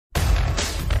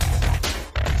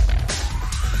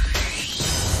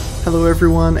Hello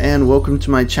everyone and welcome to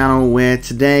my channel, where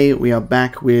today we are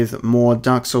back with more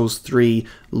Dark Souls 3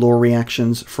 lore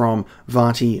reactions from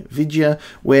VaatiVidya,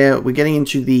 where we're getting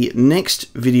into the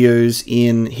next videos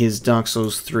in his Dark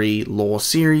Souls 3 lore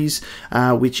series,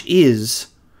 which is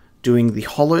doing the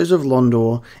Hollows of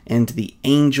Londor and the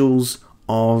Angels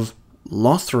of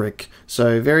Lothric.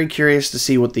 So very curious to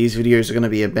see what these videos are going to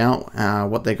be about,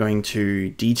 what they're going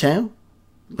to detail.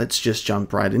 Let's just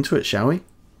jump right into it, shall we?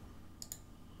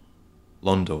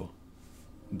 Londor.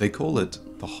 They call it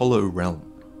the Hollow Realm,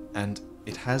 and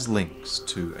it has links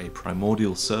to a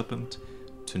primordial serpent,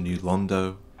 to New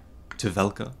Londo, to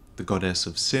Velka, the goddess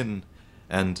of sin,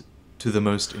 and to the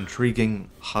most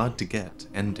intriguing, hard-to-get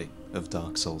ending of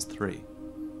Dark Souls 3.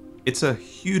 It's a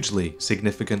hugely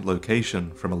significant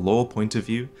location from a lore point of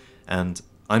view, and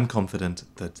I'm confident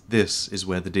that this is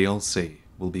where the DLC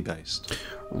will be based.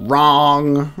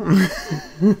 Wrong!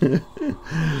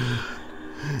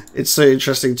 It's so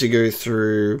interesting to go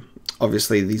through,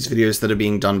 obviously, these videos that are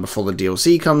being done before the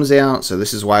DLC comes out, so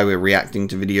this is why we're reacting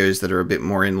to videos that are a bit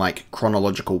more in, like,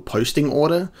 chronological posting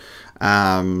order,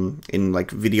 in,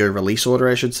 like, video release order,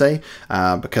 I should say,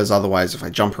 because otherwise, if I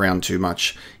jump around too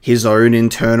much, his own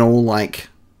internal, like,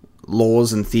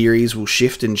 laws and theories will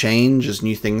shift and change as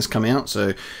new things come out,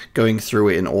 so going through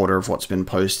it in order of what's been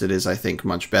posted is, I think,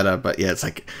 much better. But yeah, it's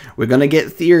like, we're going to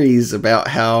get theories about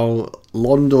how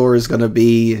Londor is going to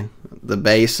be the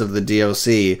base of the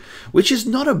DLC, which is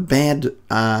not a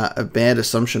bad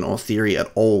assumption or theory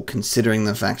at all, considering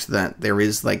the fact that there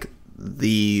is, like,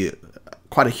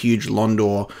 quite a huge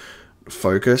Londor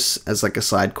focus as, like, a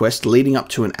side quest leading up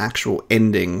to an actual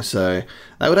ending. So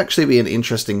that would actually be an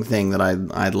interesting thing that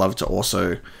I'd love to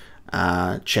also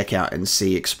check out and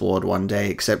see explored one day,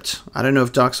 except I don't know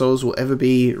if Dark Souls will ever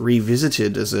be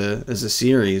revisited as a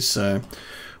series, so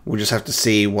we'll just have to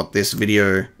see what this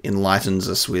video enlightens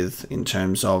us with in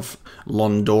terms of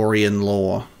Londorian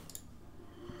lore.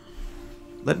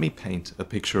 Let me paint a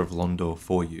picture of Londor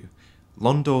for you.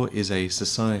 Londor is a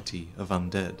society of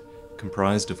undead,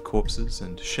 comprised of corpses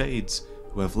and shades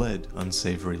who have led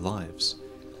unsavory lives.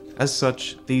 As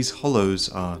such, these hollows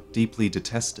are deeply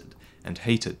detested and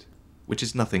hated, which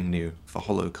is nothing new for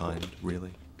Hollowkind,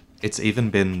 really. It's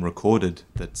even been recorded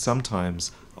that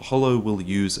sometimes a hollow will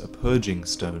use a purging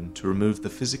stone to remove the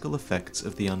physical effects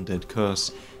of the undead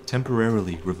curse,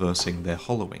 temporarily reversing their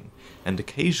hollowing, and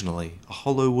occasionally a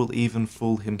hollow will even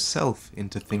fool himself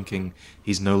into thinking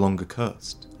he's no longer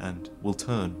cursed and will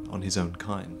turn on his own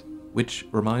kind. Which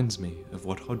reminds me of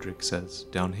what Lothric says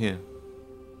down here.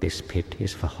 This pit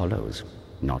is for hollows,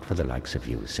 not for the likes of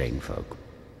you sane folk.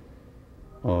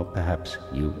 Or perhaps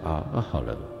you are a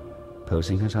hollow,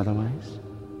 posing as otherwise?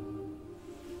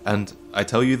 And I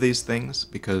tell you these things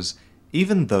because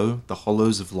even though the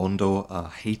Hollows of Londor are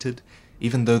hated,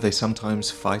 even though they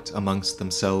sometimes fight amongst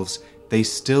themselves, they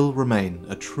still remain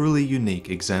a truly unique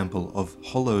example of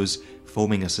hollows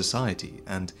forming a society,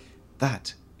 and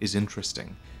that is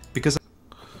interesting. Because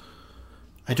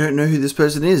I don't know who this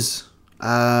person is.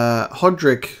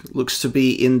 Lothric looks to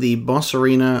be in the boss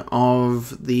arena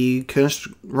of the Cursed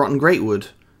Rotten Greatwood.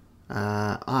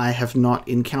 I have not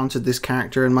encountered this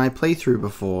character in my playthrough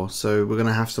before, so we're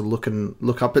gonna have to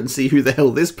look up and see who the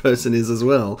hell this person is as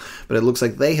well. But it looks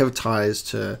like they have ties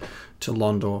to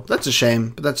Londor. That's a shame,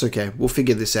 but that's okay. We'll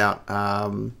figure this out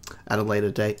at a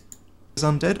later date.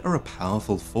 undead are a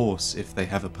powerful force if they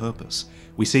have a purpose.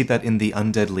 We see that in the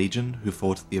Undead Legion who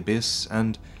fought the Abyss,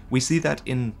 and we see that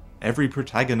in every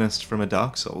protagonist from a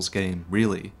Dark Souls game,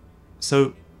 really.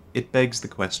 So it begs the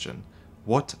question,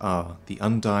 what are the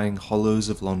undying Hollows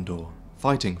of Londor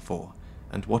fighting for,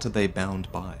 and what are they bound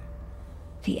by?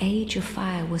 The Age of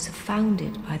Fire was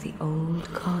founded by the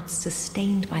old gods,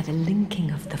 sustained by the linking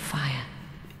of the fire.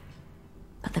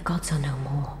 But the gods are no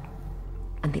more,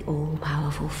 and the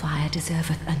all-powerful fire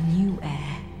deserveth a new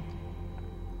heir.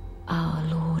 Our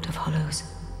Lord of Hollows,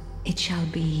 it shall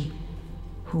be,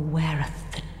 who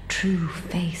weareth the true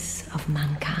face of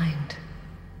mankind.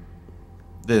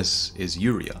 This is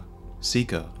Yuria,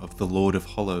 seeker of the Lord of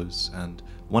Hollows, and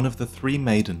one of the three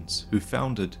maidens who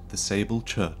founded the Sable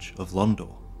Church of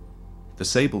Londor. The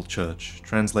Sable Church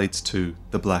translates to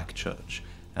the Black Church,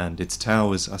 and its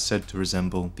towers are said to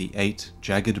resemble the 8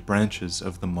 jagged branches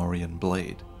of the Morian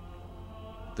blade.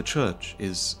 The church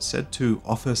is said to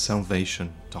offer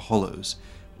salvation to hollows,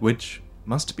 which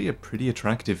must be a pretty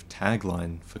attractive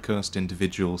tagline for cursed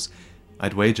individuals.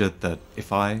 I'd wager that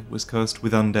if I was cursed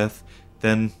with undeath,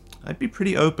 then I'd be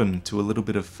pretty open to a little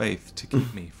bit of faith to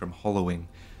keep me from hollowing.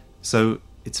 So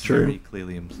it's very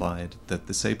clearly implied that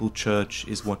the Sable Church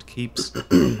is what keeps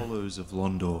the Hollows of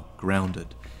Londor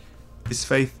grounded. This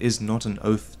faith is not an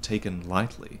oath taken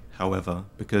lightly, however,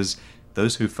 because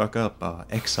those who fuck up are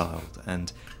exiled,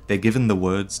 and they're given the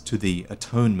words to the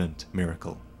atonement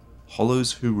miracle.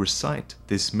 Hollows who recite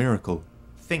this miracle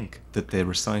think that they're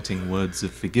reciting words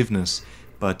of forgiveness,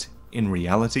 but in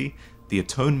reality, the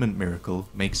atonement miracle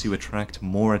makes you attract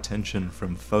more attention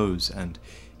from foes and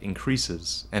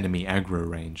increases enemy aggro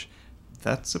range.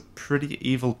 That's a pretty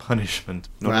evil punishment.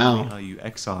 Not only are you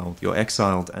exiled, you're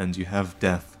exiled and you have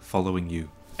death following you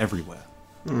everywhere.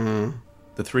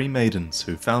 The three maidens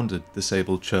who founded the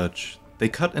Sable Church, they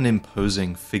cut an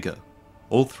imposing figure.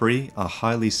 All three are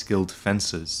highly skilled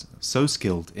fencers, so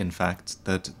skilled, in fact,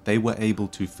 that they were able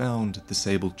to found the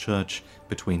Sable Church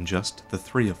between just the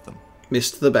three of them.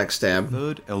 Missed the backstab. The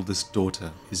third eldest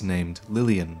daughter is named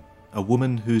Lillian, a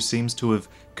woman who seems to have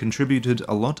contributed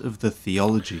a lot of the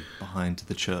theology behind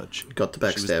the church. Got the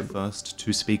backstab. She was the first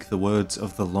to speak the words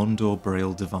of the Londor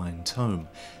Braille Divine Tome,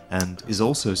 and is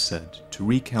also said to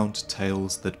recount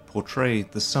tales that portray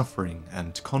the suffering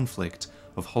and conflict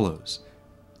of Hollows.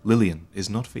 Lillian is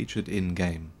not featured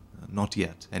in-game. Not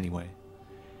yet, anyway.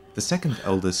 The second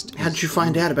eldest How did you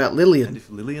find out about Lillian? And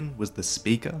if Lillian was the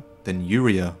speaker, then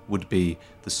Yuria would be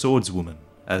the swordswoman,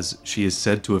 as she is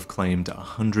said to have claimed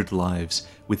 100 lives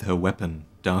with her weapon,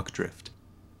 Darkdrift.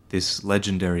 This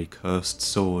legendary cursed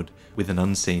sword with an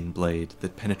unseen blade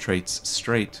that penetrates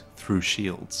straight through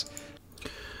shields.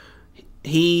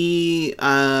 Vaati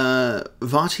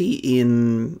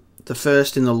in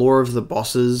the Lore of the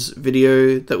Bosses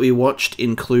video that we watched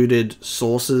included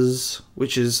sources,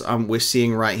 which is we're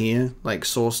seeing right here, like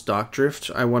source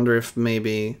Darkdrift. I wonder if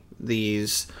maybe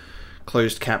these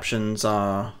closed captions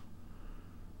are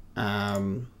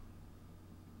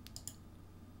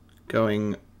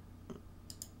going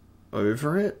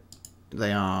over it.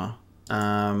 They are.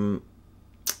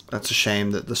 That's a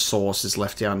shame that the source is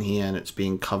left down here and it's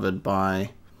being covered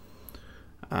by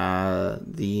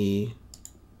the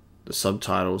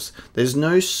subtitles. There's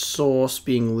no source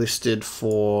being listed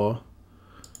for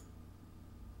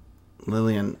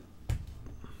Lillian,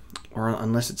 or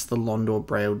unless it's the Londor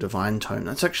Braille Divine Tome.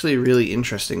 That's actually really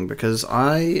interesting because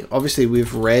obviously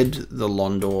we've read the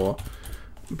Londor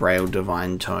Braille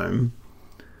Divine Tome.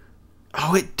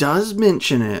 Oh, it does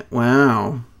mention it.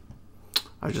 Wow.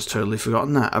 I've just totally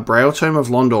forgotten that. A Braille Tome of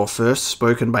Londor, first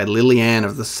spoken by Lillian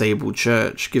of the Sable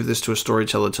Church. Give this to a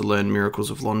storyteller to learn miracles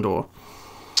of Londor.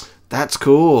 That's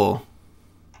cool.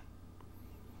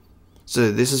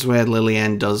 So this is where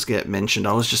Lillian does get mentioned.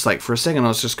 I was just like, for a second, I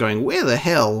was just going, where the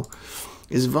hell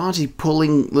is Vaati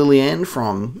pulling Lillian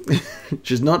from?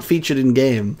 She's not featured in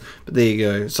game. But there you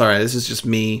go. Sorry, this is just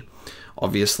me,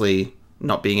 obviously,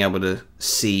 not being able to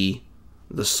see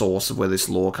the source of where this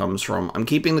lore comes from. I'm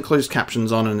keeping the closed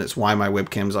captions on, and it's why my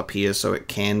webcam's up here, so it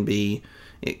can be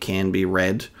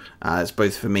read. It's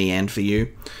both for me and for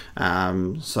you.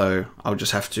 So I'll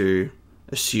just have to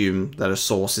assume that a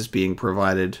source is being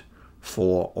provided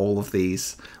for all of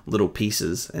these little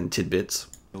pieces and tidbits.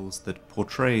 That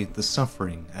portray the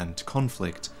suffering and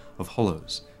conflict of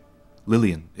Hollows.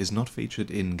 Lillian is not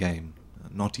featured in-game.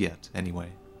 Not yet, anyway.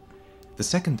 The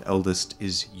second eldest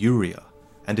is Yuria,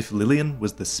 and if Lillian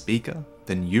was the speaker,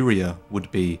 then Yuria would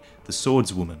be the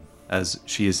swordswoman, as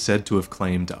she is said to have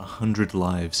claimed 100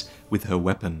 lives with her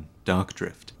weapon,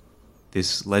 Darkdrift.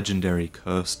 This legendary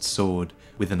cursed sword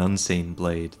with an unseen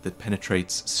blade that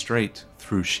penetrates straight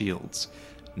through shields.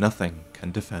 Nothing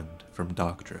can defend from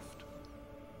Darkdrift.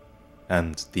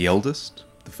 And the eldest,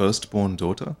 the firstborn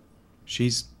daughter?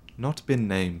 She's not been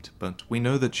named, but we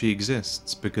know that she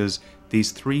exists because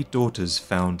these three daughters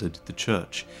founded the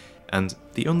church, and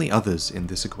the only others in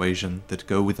this equation that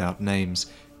go without names,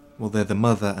 well, they're the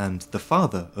mother and the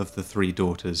father of the three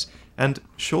daughters, and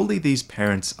surely these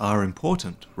parents are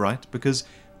important, right? Because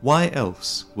why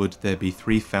else would there be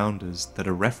three founders that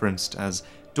are referenced as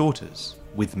daughters,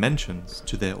 with mentions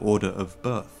to their order of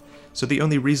birth? So the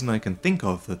only reason I can think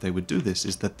of that they would do this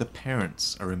is that the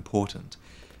parents are important.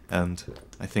 And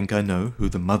I think I know who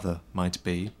the mother might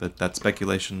be, but that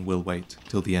speculation will wait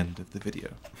till the end of the video.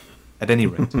 At any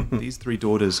rate, these three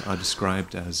daughters are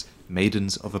described as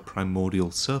maidens of a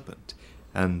primordial serpent,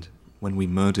 and when we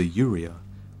murder Yuria,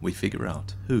 we figure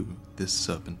out who this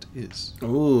serpent is.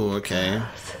 Ooh, okay.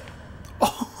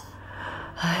 Oh.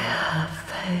 I have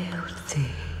failed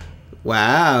thee.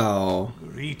 Wow.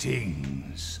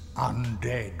 Greetings,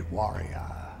 undead warrior.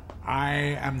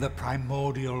 I am the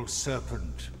primordial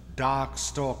serpent,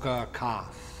 Darkstalker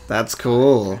Kath. That's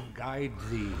cool. I can guide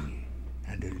thee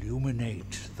and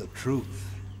illuminate the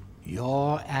truth.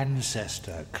 Your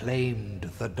ancestor claimed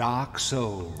the dark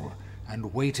soul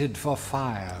and waited for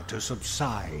fire to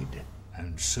subside,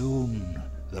 and soon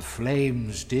the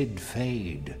flames did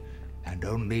fade, and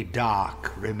only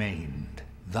dark remained.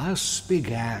 Thus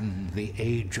began the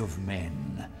Age of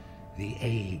Men, the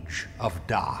Age of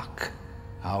Dark.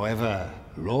 However,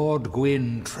 Lord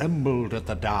Gwyn trembled at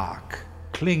the dark,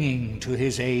 clinging to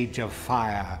his Age of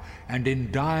Fire, and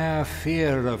in dire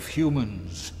fear of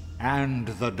humans, and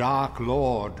the Dark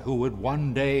Lord who would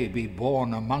one day be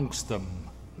born amongst them.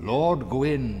 Lord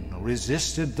Gwyn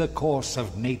resisted the course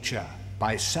of nature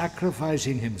by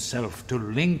sacrificing himself to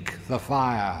link the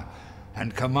fire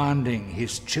and commanding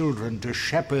his children to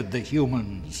shepherd the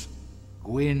humans.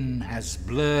 Gwyn has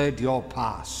blurred your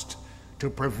past to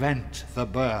prevent the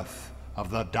birth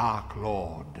of the Dark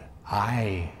Lord.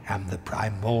 I am the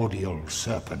primordial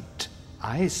serpent.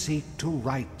 I seek to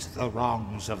right the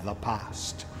wrongs of the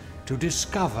past, to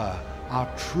discover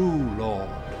our true Lord.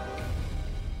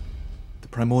 The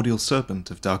primordial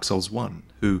serpent of Dark Souls 1,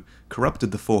 who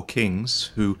corrupted the Four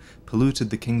Kings, who polluted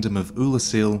the kingdom of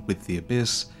Ulasil with the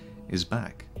Abyss, is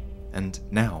back. And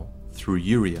now, through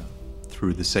Yuria,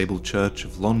 through the Sable Church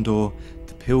of Londor,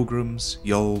 the Pilgrims,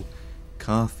 Yol,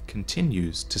 Karth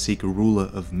continues to seek a ruler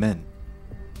of men.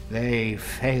 They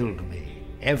failed me,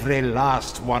 every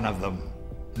last one of them.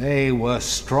 They were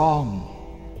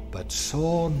strong, but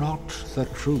saw not the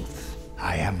truth.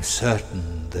 I am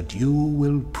certain that you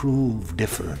will prove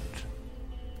different.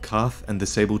 Karth and the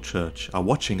Sable Church are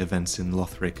watching events in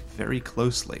Lothric very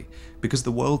closely, because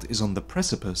the world is on the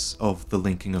precipice of the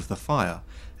linking of the fire,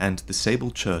 and the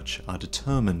Sable Church are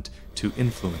determined to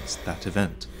influence that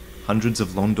event. Hundreds of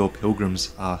Londor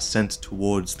pilgrims are sent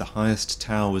towards the highest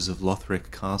towers of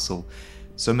Lothric Castle.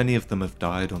 So many of them have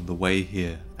died on the way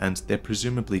here, and they're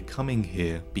presumably coming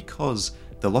here because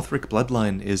the Lothric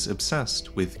bloodline is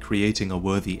obsessed with creating a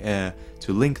worthy heir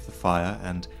to link the fire,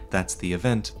 and that's the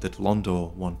event that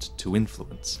Londor want to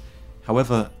influence.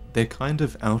 However, they're kind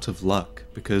of out of luck,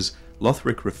 because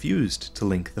Lothric refused to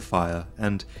link the fire,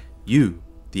 and you,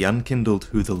 the unkindled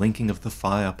who the linking of the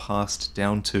fire passed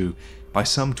down to, by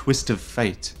some twist of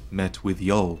fate, met with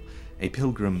Yol, a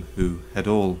pilgrim who had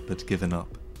all but given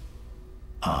up.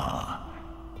 Ah,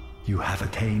 you have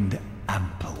attained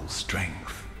ample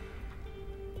strength.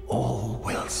 All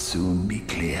will soon be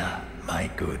clear, my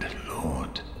good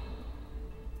lord.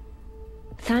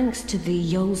 Thanks to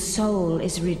thee, Yol's soul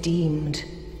is redeemed.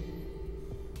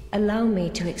 Allow me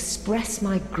to express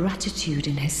my gratitude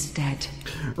in his stead.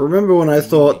 Remember when I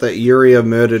thought that Yuria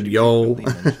murdered Yol?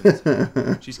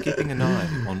 She's keeping an eye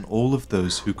on all of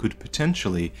those who could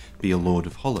potentially be a Lord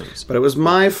of Hollows. But it was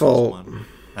my fault. One,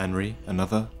 Anri,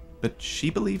 another, but she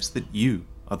believes that you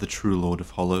are the true Lord of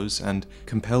Hollows, and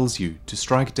compels you to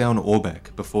strike down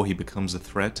Orbeck before he becomes a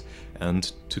threat, and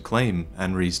to claim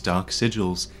Anri's dark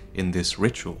sigils in this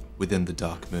ritual within the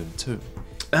Dark Moon too.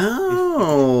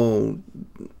 Oh,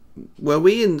 were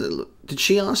we in? Did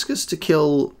she ask us to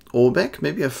kill Orbeck?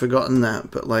 Maybe I've forgotten that,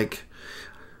 but like,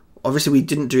 obviously we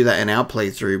didn't do that in our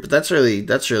playthrough. But that's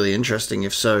really interesting.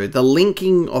 If so, the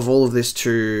linking of all of this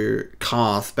to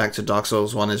Karth back to Dark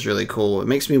Souls 1 is really cool. It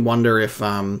makes me wonder if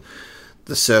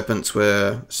the serpents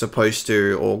were supposed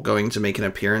to or going to make an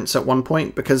appearance at one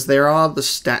point, because there are the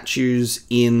statues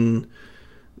in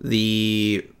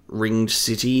the ringed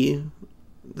city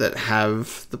that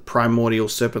have the primordial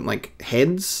serpent like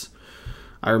heads.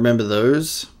 I remember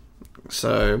those,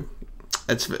 so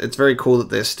it's very cool that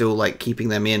they're still like keeping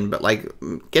them in, but like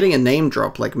getting a name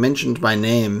drop, like mentioned by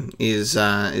name, is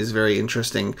very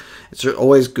interesting. It's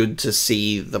always good to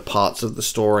see the parts of the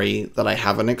story that I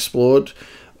haven't explored.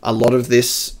 A lot of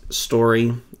this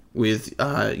story with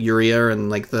Yuria and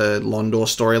like the Londor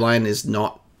storyline is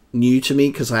not new to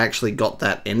me, because I actually got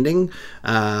that ending,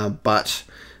 but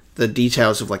the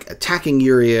details of like attacking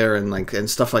Yuria and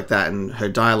stuff like that, and her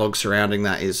dialogue surrounding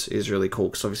that is really cool,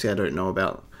 because obviously I don't know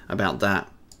about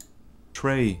that.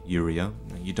 Betray Yuria,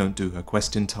 you don't do her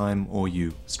quest in time, or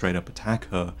you straight up attack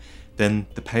her, then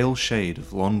the Pale Shade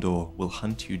of Londor will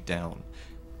hunt you down.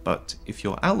 But if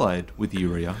you're allied with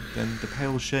Yuria, then the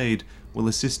Pale Shade will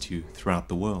assist you throughout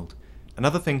the world.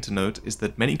 Another thing to note is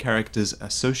that many characters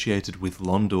associated with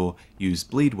Londor use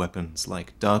bleed weapons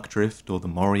like Dark Drift or the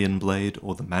Morian Blade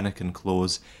or the Mannequin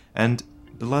Claws, and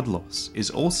blood loss is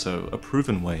also a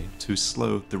proven way to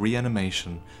slow the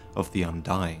reanimation of the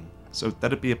Undying. So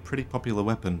that'd be a pretty popular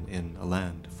weapon in a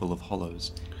land full of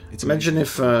hollows. Imagine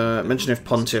if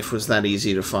Pontiff was that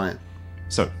easy to fight.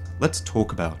 So, let's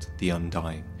talk about the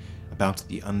Undying, about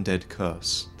the undead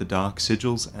curse, the dark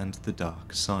sigils, and the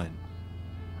dark sign.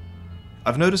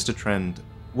 I've noticed a trend.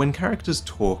 When characters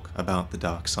talk about the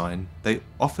dark sign, they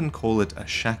often call it a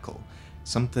shackle,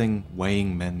 something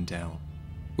weighing men down.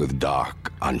 With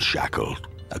dark unshackled,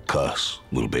 a curse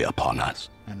will be upon us.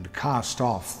 and cast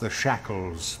off the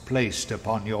shackles placed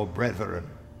upon your brethren.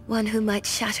 One who might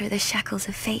shatter the shackles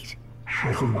of fate.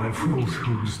 Shackle my fools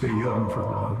whose they yearn for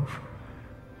love,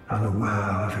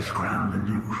 unaware of its grand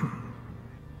illusion.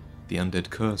 The undead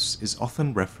curse is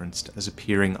often referenced as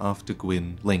appearing after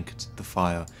Gwyn linked the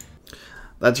fire.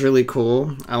 That's really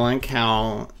cool. I like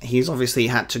how he's obviously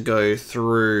had to go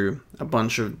through a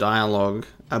bunch of dialogue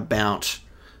about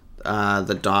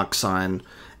the dark sign,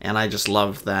 and I just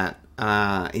love that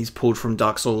he's pulled from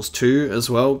Dark Souls 2 as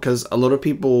well, because a lot of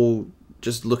people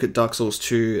just look at Dark Souls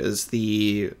 2 as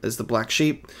the black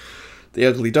sheep, the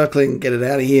ugly duckling, get it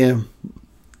out of here,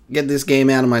 get this game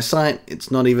out of my sight,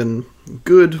 it's not even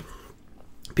good.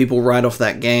 People write off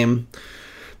that game.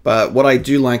 But what I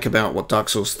do like about what Dark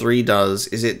Souls 3 does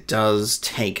is it does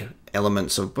take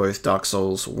elements of both Dark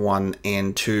Souls 1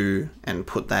 and 2 and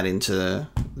put that into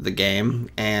the game.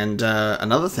 And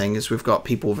another thing is we've got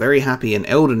people very happy in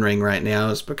Elden Ring right now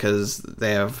is because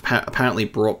they have apparently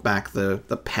brought back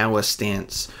the power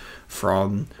stance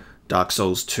from Dark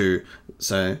Souls 2.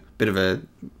 So bit of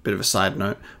a side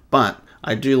note, but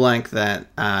I do like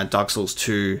that Dark Souls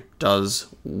 2 does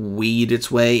weed its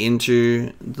way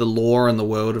into the lore and the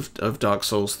world of Dark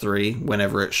Souls 3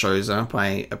 whenever it shows up.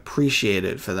 I appreciate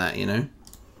it for that, you know?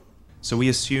 So we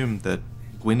assume that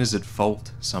Gwyn is at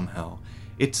fault somehow.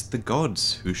 It's the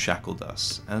gods who shackled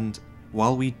us, and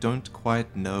while we don't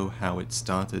quite know how it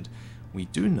started, we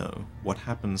do know what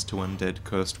happens to undead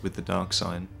cursed with the dark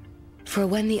sign. For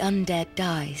when the undead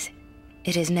dies,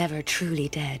 it is never truly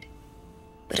dead,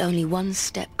 but only one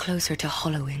step closer to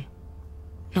hollowing.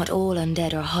 Not all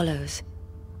undead are hollows,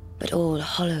 but all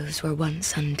hollows were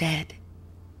once undead.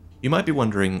 You might be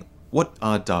wondering, what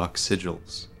are dark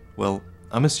sigils? Well,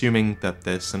 I'm assuming that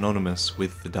they're synonymous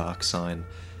with the dark sign,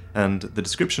 and the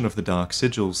description of the dark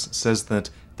sigils says that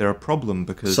they're a problem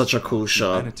because such a cool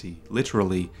shot. Humanity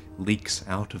literally leaks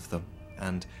out of them,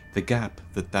 and the gap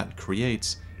that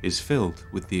creates is filled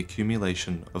with the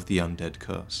accumulation of the undead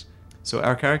curse. So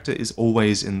our character is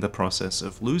always in the process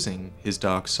of losing his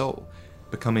dark soul,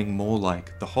 becoming more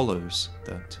like the hollows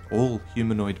that all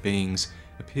humanoid beings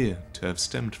appear to have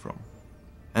stemmed from.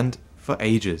 And for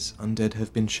ages, undead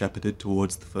have been shepherded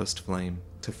towards the first flame,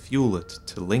 to fuel it,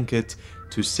 to link it,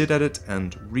 to sit at it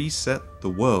and reset the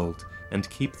world and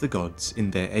keep the gods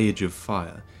in their age of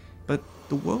fire. But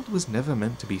the world was never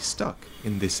meant to be stuck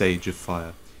in this age of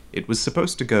fire. It was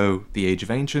supposed to go the Age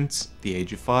of Ancients, the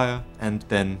Age of Fire, and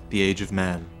then the Age of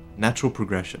Man. Natural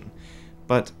progression.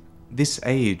 But this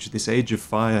age of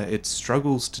fire, it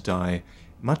struggles to die,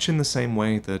 much in the same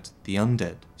way that the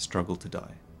undead struggle to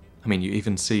die. I mean, you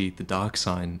even see the dark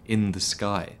sign in the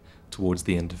sky towards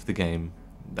the end of the game.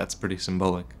 That's pretty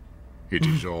symbolic. It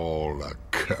is all a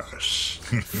curse.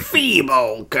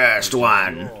 Feeble, cursed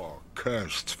one! Your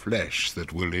cursed flesh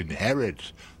that will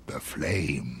inherit the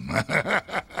flame.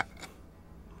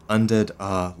 Undead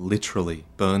are literally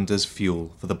burned as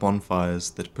fuel for the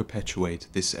bonfires that perpetuate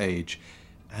this age,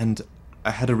 and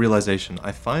I had a realization.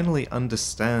 I finally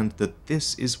understand that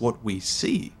this is what we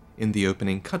see in the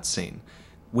opening cutscene.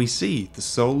 We see the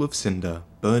soul of Cinder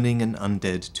burning an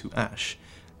undead to ash,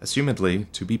 assumedly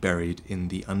to be buried in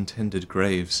the untended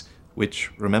graves,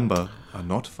 which, remember, are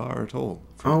not far at all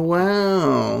from. Oh,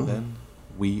 wow. Then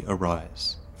we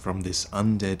arise from this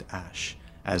undead ash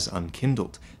as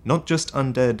unkindled. Not just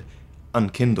undead,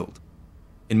 unkindled.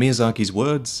 In Miyazaki's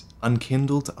words,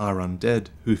 unkindled are undead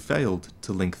who failed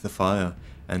to link the fire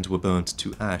and were burnt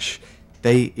to ash.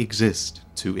 They exist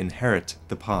to inherit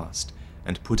the past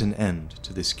and put an end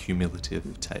to this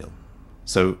cumulative tale.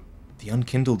 So, the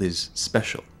unkindled is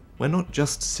special. We're not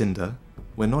just cinder,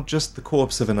 we're not just the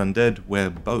corpse of an undead,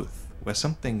 we're both. We're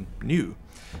something new.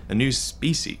 A new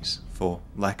species, for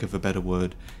lack of a better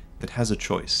word, that has a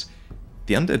choice.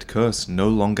 The undead curse no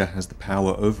longer has the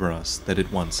power over us that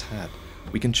it once had.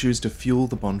 We can choose to fuel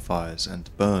the bonfires and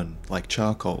burn like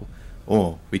charcoal,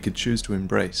 or we could choose to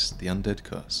embrace the undead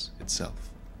curse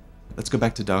itself. Let's go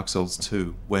back to Dark Souls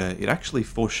 2, where it actually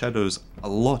foreshadows a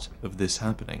lot of this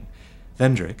happening.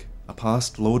 Vendrick, a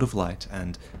past Lord of Light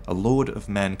and a Lord of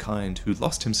Mankind who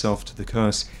lost himself to the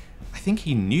curse, I think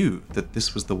he knew that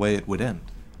this was the way it would end,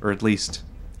 or at least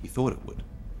he thought it would.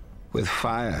 With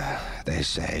fire, they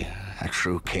say, a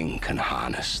true king can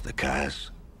harness the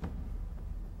curse.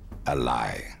 A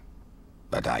lie,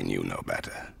 but I knew no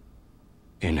better.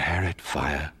 Inherit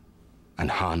fire and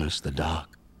harness the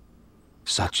dark.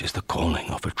 Such is the calling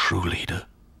of a true leader.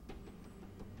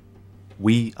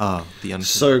 We are the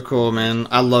So cool, man.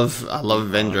 I love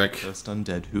Vendrick. First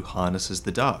undead who harnesses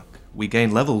the dark. We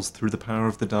gain levels through the power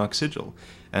of the Dark Sigil,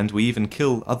 and we even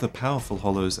kill other powerful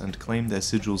Hollows and claim their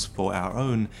sigils for our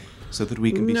own, so that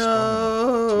we can be strong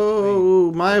enough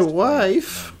to my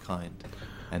wife. mankind.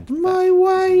 And My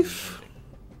wife.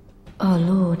 Our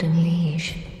lord and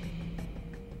liege,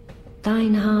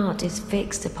 thine heart is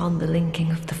fixed upon the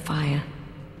linking of the fire.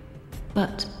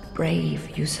 But,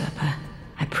 brave usurper,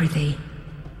 I prithee,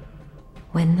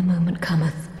 when the moment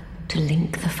cometh to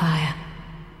link the fire,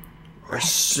 from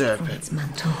Usurper. its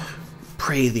mantle,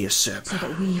 Pray the so usurper.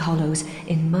 that we hollows,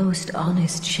 in most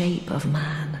honest shape of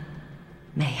man,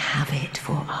 may have it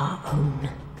for our own.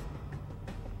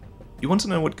 You want to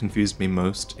know what confused me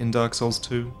most in Dark Souls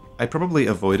 2? I probably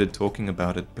avoided talking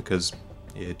about it because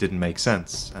it didn't make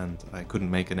sense, and I couldn't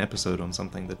make an episode on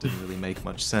something that didn't really make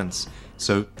much sense.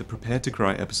 So the Prepare to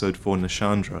Cry episode for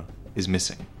Nashandra is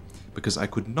missing, because I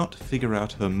could not figure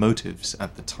out her motives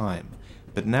at the time,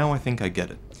 but now I think I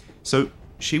get it. So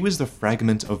she was the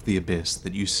fragment of the abyss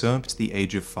that usurped the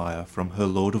Age of Fire from her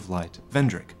Lord of Light,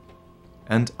 Vendrick.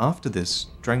 And after this,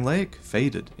 Drangleic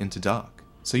faded into dark.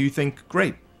 So you think,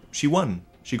 great, she won.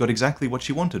 She got exactly what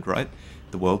she wanted, right?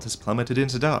 The world has plummeted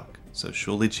into dark, so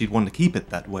surely she'd want to keep it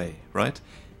that way, right?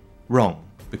 Wrong,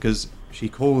 because she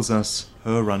calls us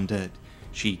her undead.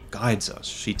 She guides us.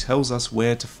 She tells us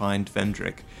where to find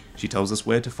Vendrick. She tells us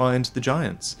where to find the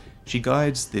giants. She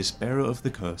guides this bearer of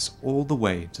the curse all the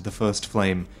way to the first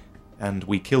flame, and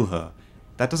we kill her.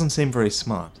 That doesn't seem very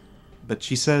smart, but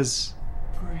she says,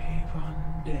 Brave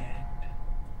undead,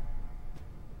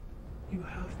 you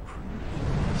have proven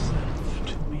yourself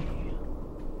to me.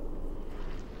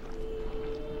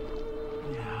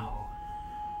 Now,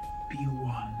 be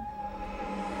one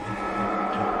with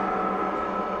the dark.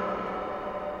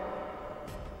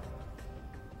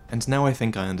 and now I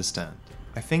think I understand.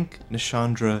 I think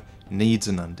Nashandra needs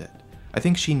an undead. I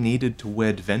think she needed to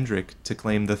wed Vendrick to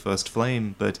claim the first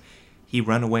flame, but he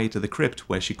ran away to the crypt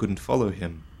where she couldn't follow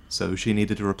him, so she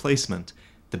needed a replacement,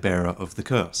 the bearer of the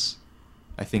curse.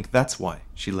 I think that's why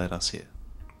she led us here.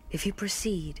 If you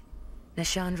proceed,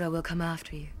 Nashandra will come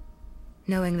after you,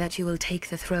 knowing that you will take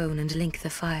the throne and link the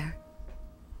fire.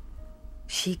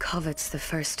 She covets the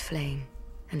first flame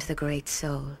and the great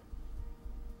soul.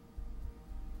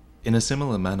 In a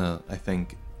similar manner, I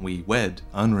think we wed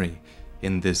Anri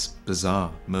in this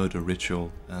bizarre murder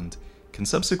ritual and can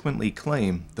subsequently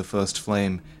claim the first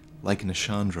flame like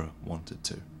Nashandra wanted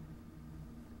to.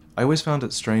 I always found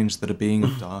it strange that a being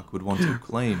of dark would want to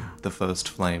claim the first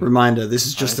flame. Reminder, this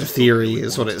is just I a thought theory, they would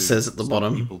is what want it to says at the stop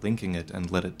bottom. People linking it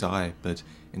and let it die, but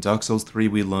in Dark Souls 3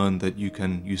 we learn that you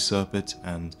can usurp it,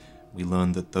 and we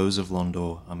learn that those of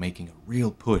Londor are making a real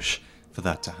push for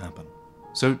that to happen.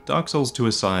 So Dark Souls 2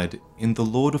 aside, in the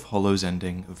Lord of Hollows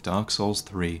ending of Dark Souls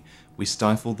 3, we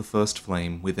stifle the first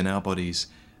flame within our bodies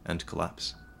and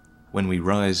collapse. When we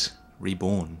rise,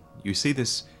 reborn, you see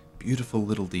this beautiful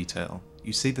little detail.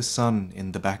 You see the sun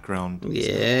in the background.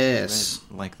 Yes.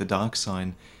 Red, like the dark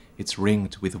sign, it's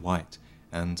ringed with white,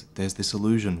 and there's this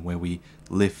illusion where we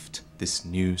lift this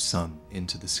new sun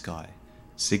into the sky,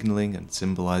 signaling and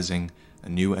symbolizing a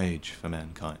new age for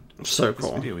mankind. So This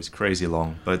cool. video is crazy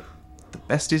long, but the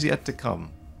best is yet to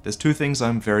come. There's two things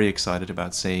I'm very excited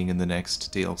about seeing in the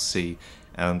next DLC,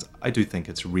 and I do think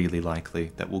it's really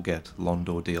likely that we'll get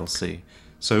Londor DLC.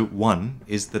 So one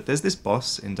is that there's this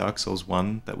boss in Dark Souls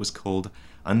 1 that was called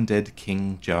Undead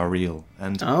King Jariel,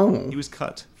 and he was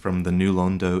cut from the New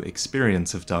Londo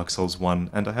experience of Dark Souls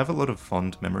 1, and I have a lot of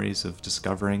fond memories of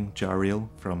discovering Jariel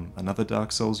from another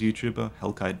Dark Souls YouTuber,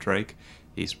 Hellkite Drake.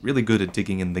 He's really good at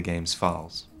digging in the game's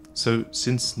files. So,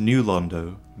 since New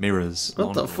Londo mirrors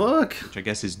What the Londor, fuck? which I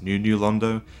guess is New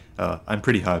Londo, I'm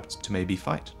pretty hyped to maybe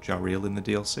fight Jariel in the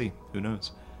DLC. Who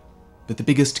knows? But the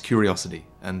biggest curiosity,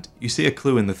 and you see a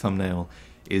clue in the thumbnail,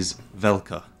 is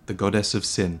Velka, the goddess of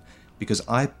sin, because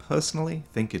I personally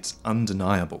think it's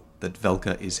undeniable that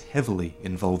Velka is heavily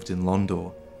involved in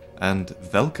Londor. And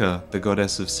Velka, the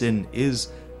goddess of sin, is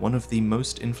one of the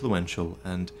most influential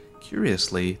and,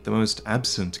 curiously, the most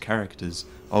absent characters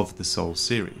of the Souls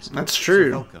series. That's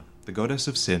true. So Velka, the goddess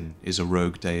of sin, is a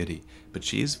rogue deity, but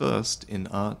she is versed in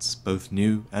arts both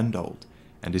new and old,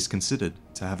 and is considered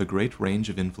to have a great range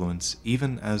of influence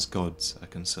even as gods are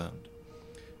concerned.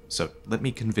 So let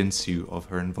me convince you of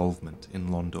her involvement in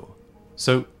Londor.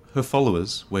 So her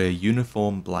followers wear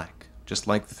uniform black, just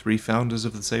like the three founders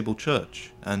of the Sable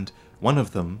Church, and one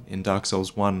of them in Dark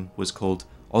Souls 1 was called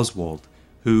Oswald,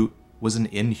 who was an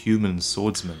inhuman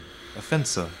swordsman, a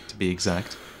fencer to be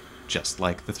exact, just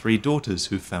like the three daughters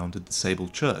who founded the Sable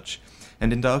Church.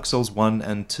 And in Dark Souls 1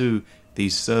 and 2,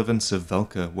 these servants of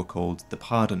Velka were called the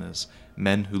Pardoners,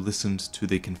 men who listened to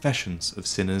the confessions of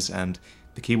sinners and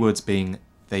The keywords being,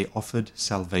 they offered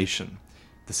salvation.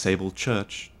 The Sable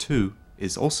Church, too,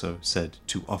 is also said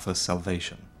to offer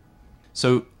salvation.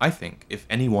 So I think if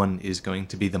anyone is going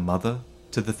to be the mother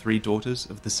to the three daughters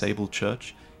of the Sable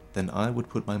Church, then I would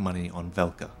put my money on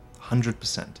Velka,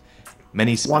 100%.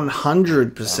 Many spells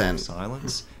 100% of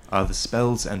silence are the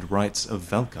spells and rites of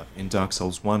Velka in Dark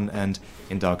Souls 1, and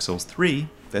in Dark Souls 3,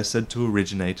 they're said to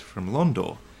originate from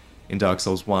Londor. In Dark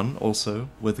Souls 1 also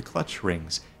were the clutch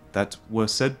rings that were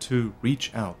said to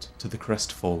reach out to the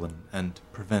crestfallen and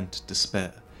prevent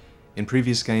despair. In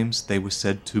previous games, they were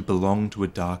said to belong to a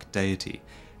dark deity,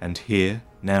 and here,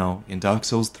 now, in Dark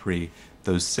Souls 3,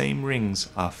 those same rings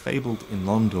are fabled in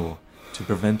Londor to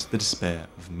prevent the despair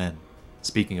of men.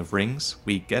 Speaking of rings,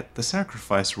 we get the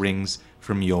sacrifice rings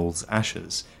from Yol's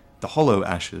ashes, the hollow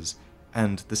ashes,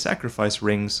 and the sacrifice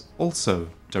rings also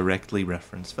directly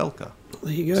reference Velka.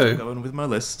 There you go. So going with my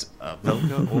list,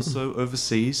 Velka also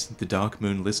oversees the Dark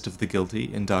Moon list of the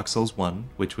guilty in Dark Souls 1,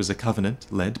 which was a covenant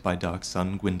led by Dark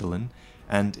Sun Gwendolyn,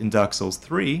 and in Dark Souls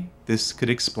 3, this could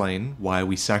explain why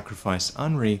we sacrifice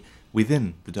Anri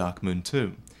within the Dark Moon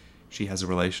tomb. She has a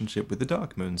relationship with the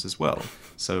Dark Moons as well,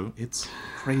 so it's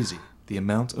crazy the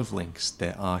amount of links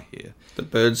there are here. The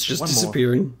bird's just One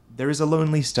disappearing. more. There is a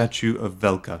lonely statue of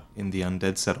Velka in the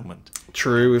undead settlement.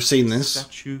 True, we've seen This this.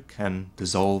 statue can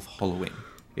dissolve hollowing.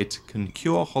 It can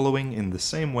cure hollowing in the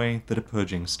same way that a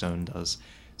purging stone does.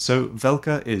 So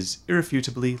Velka is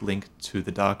irrefutably linked to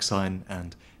the Dark Sign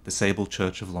and the Sable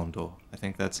Church of Londor. I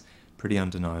think that's pretty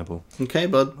undeniable. Okay,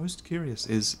 bud. Most curious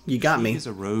is You got she me. is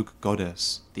a rogue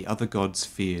goddess the other gods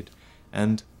feared,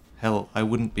 and hell, I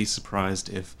wouldn't be surprised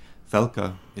if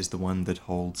Velka is the one that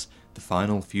holds the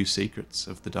final few secrets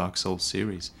of the Dark Souls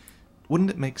series. Wouldn't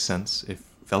it make sense if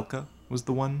Velka was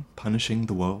the one punishing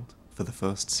the world for the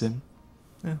first sin?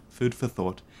 Yeah, food for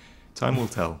thought. Time will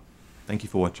tell. Thank you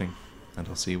for watching, and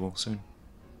I'll see you all soon.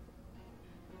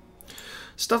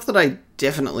 Stuff that I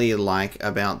definitely like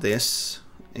about this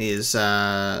is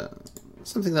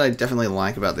something that I definitely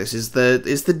like about this is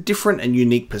the different and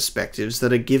unique perspectives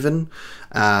that are given.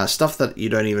 Stuff that you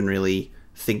don't even really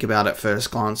think about at first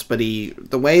glance, but the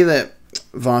way that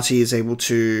Vaati is able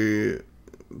to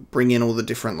bring in all the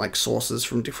different like sources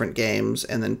from different games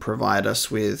and then provide us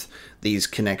with these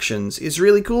connections is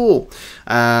really cool.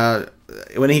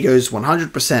 When he goes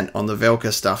 100% on the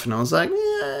Velka stuff, and I was like,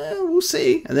 yeah, we'll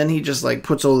see. And then he just like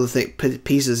puts all the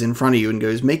pieces in front of you and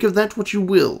goes, make of that what you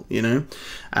will, you know.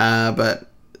 But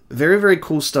very, very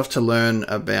cool stuff to learn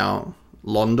about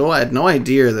Londor. I had no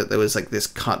idea that there was like this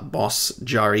cut boss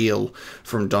Jariel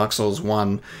from Dark Souls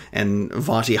 1 and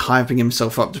Vaati hyping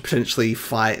himself up to potentially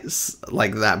fight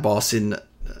like that boss in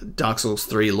Dark Souls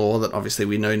 3 lore that obviously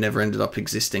we know never ended up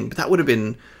existing, but that would have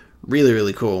been really,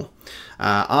 really cool.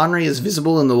 Anri is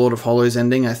visible in the Lord of Hollows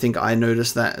ending. I think I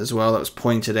noticed that as well. That was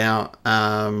pointed out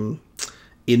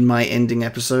in my ending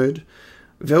episode.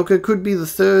 Velka could be the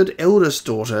third eldest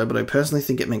daughter, but I personally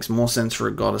think it makes more sense for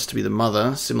a goddess to be the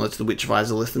mother, similar to the witch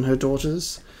Visalith and her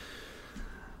daughters.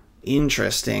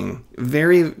 Interesting.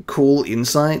 Very cool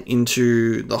insight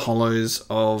into the Hollows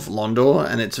of Londor,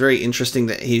 and it's very interesting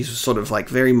that he's sort of like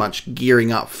very much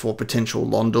gearing up for potential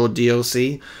Londor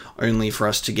DLC, only for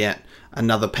us to get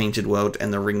another Painted World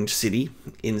and the Ringed City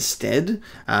instead.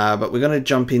 But we're going to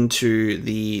jump into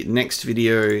the next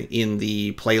video in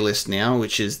the playlist now,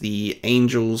 which is the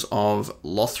Angels of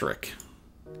Lothric.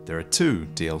 There are 2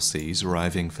 DLCs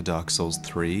arriving for Dark Souls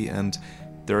 3, and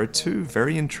there are 2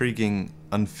 very intriguing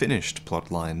unfinished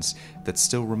plotlines that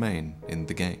still remain in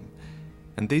the game.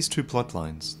 And these 2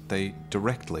 plotlines, they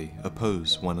directly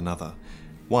oppose one another.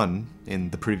 One,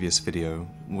 in the previous video,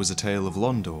 was a tale of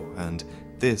Londor, and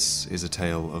this is a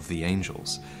tale of the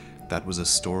Angels. That was a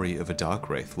story of a dark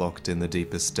wraith locked in the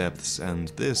deepest depths, and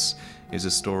this is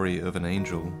a story of an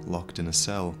angel locked in a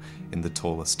cell in the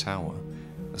tallest tower.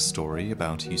 A story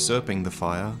about usurping the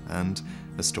fire, and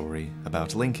a story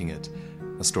about linking it.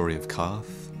 A story of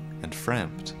Karth and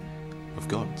Frampt, of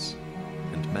gods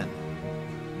and men.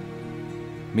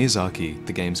 Miyazaki,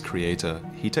 the game's creator,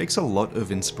 he takes a lot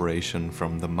of inspiration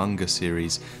from the manga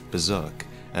series Berserk,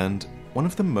 and one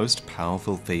of the most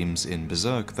powerful themes in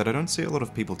Berserk that I don't see a lot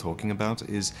of people talking about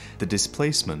is the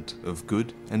displacement of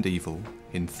good and evil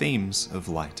in themes of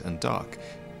light and dark.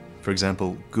 For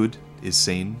example, good is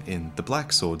seen in the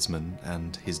Black Swordsman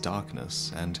and his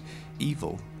darkness, and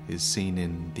evil is seen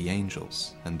in the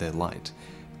angels and their light.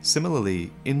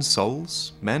 Similarly, in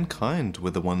Souls, mankind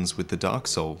were the ones with the dark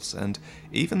souls, and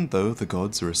even though the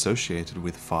gods are associated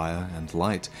with fire and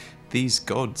light, these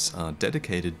gods are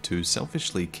dedicated to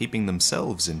selfishly keeping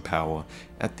themselves in power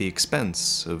at the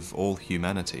expense of all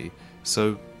humanity.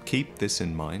 So keep this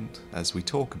in mind as we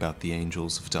talk about the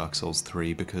angels of Dark Souls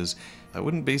 3, because I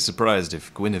wouldn't be surprised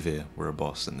if Guinevere were a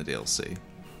boss in the DLC.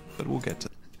 But we'll get to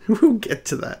that. We'll get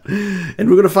to that. And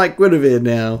we're going to fight Guinevere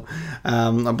now.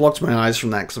 I blocked my eyes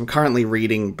from that because I'm currently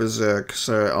reading Berserk,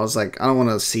 so I was like, I don't want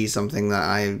to see something that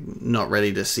I'm not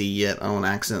ready to see yet. I don't want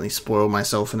to accidentally spoil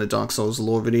myself in a Dark Souls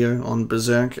lore video on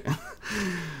Berserk.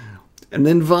 And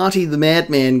then Vaati the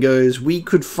Madman goes, we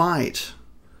could fight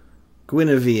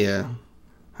Guinevere.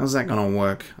 How's that going to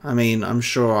work? I mean, I'm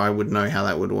sure I would know how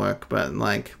that would work, but,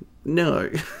 like, no.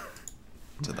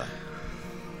 To that.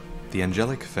 The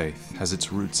angelic faith has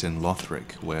its roots in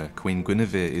Lothric, where Queen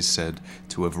Guinevere is said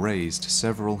to have raised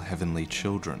several heavenly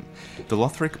children. The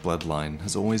Lothric bloodline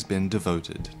has always been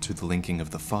devoted to the linking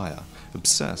of the fire,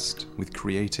 obsessed with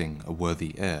creating a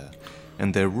worthy heir,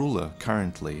 and their ruler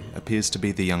currently appears to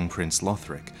be the young Prince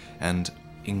Lothric, and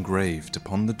engraved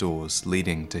upon the doors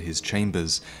leading to his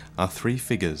chambers are 3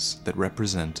 figures that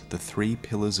represent the 3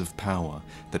 pillars of power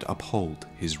that uphold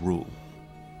his rule.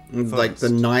 First, like the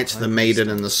knight, the maiden,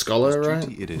 and the scholar, right?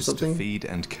 It is to feed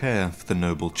and care for the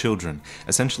noble children.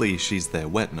 Essentially, she's their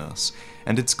wet nurse.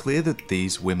 And it's clear that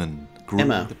these women grew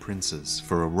the princes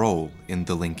for a role in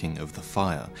the linking of the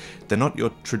fire. They're not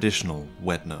your traditional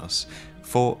wet nurse,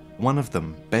 for one of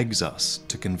them begs us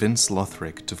to convince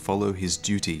Lothric to follow his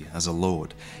duty as a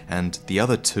lord, and the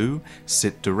other 2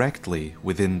 sit directly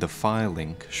within the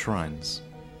fire-link shrines.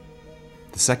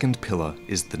 The second pillar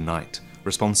is the knight,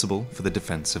 responsible for the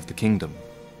defense of the kingdom.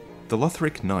 The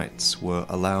Lothric knights were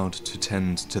allowed to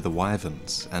tend to the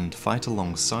wyverns and fight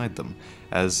alongside them,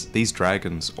 as these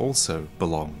dragons also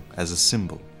belong as a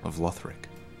symbol of Lothric.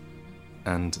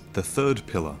 And the third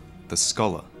pillar, the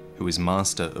scholar, who is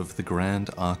master of the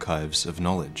grand archives of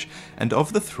knowledge, and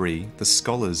of the 3, the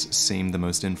scholars seem the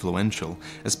most influential,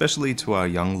 especially to our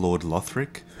young Lord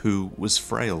Lothric, who was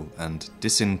frail and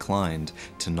disinclined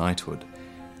to knighthood.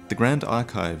 The Grand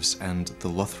Archives and the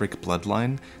Lothric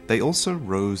bloodline, they also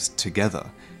rose together,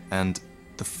 and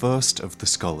the first of the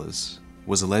scholars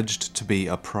was alleged to be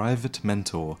a private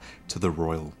mentor to the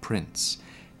royal prince.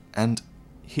 And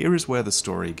here is where the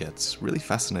story gets really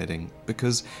fascinating,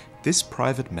 because this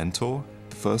private mentor,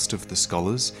 the first of the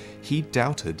scholars, he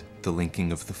doubted the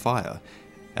linking of the fire,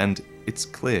 and it's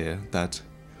clear that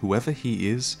whoever he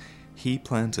is, he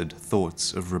planted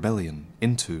thoughts of rebellion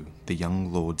into the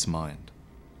young lord's mind.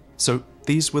 So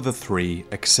these were the 3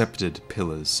 accepted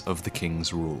pillars of the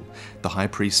king's rule, the high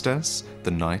priestess,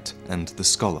 the knight, and the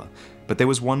scholar. But there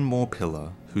was one more pillar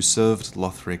who served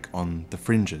Lothric on the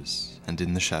fringes and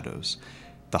in the shadows,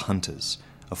 the hunters,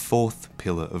 a 4th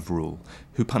pillar of rule,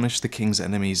 who punished the king's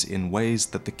enemies in ways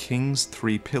that the king's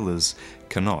 3 pillars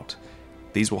cannot.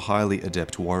 These were highly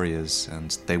adept warriors,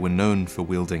 and they were known for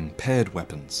wielding paired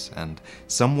weapons, and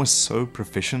some were so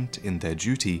proficient in their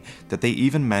duty that they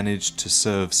even managed to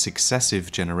serve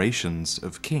successive generations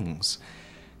of kings.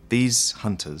 These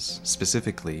hunters,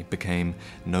 specifically, became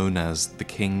known as the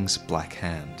King's Black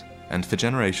Hand, and for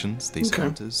generations these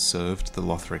hunters served the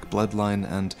Lothric bloodline,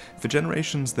 and for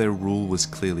generations their rule was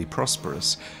clearly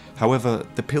prosperous. However,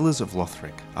 the pillars of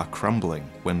Lothric are crumbling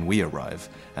when we arrive,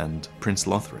 and Prince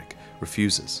Lothric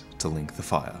refuses to link the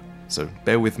fire. So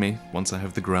bear with me, once I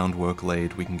have the groundwork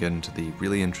laid we can get into the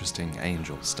really interesting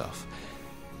angel stuff.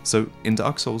 So in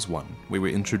Dark Souls 1 we were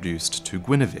introduced to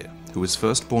Guinevere, who was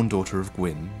firstborn daughter of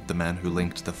Gwyn, the man who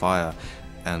linked the fire,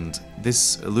 and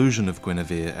this illusion of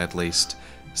Guinevere at least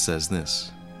says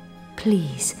this.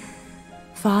 Please,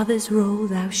 father's role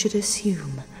thou should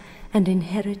assume, and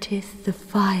inheriteth the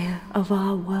fire of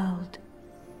our world.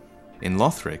 In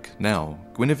Lothric, now,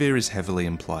 Guinevere is heavily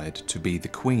implied to be the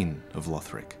queen of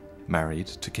Lothric, married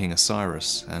to King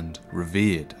Osiris and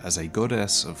revered as a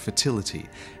goddess of fertility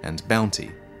and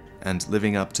bounty. And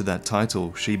living up to that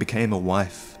title, she became a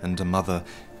wife and a mother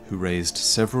who raised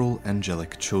several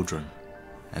angelic children.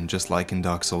 And just like in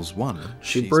Dark Souls 1,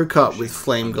 she broke up with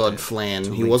Flame God Flan.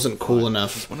 He wasn't cool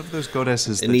enough. One of those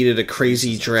goddesses it needed a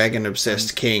crazy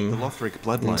dragon-obsessed king. The Lothric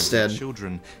bloodline instead.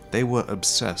 Children, they were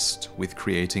obsessed with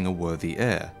creating a worthy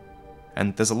heir.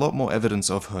 And there's a lot more evidence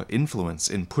of her influence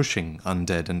in pushing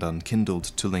undead and unkindled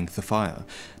to link the fire.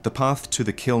 The path to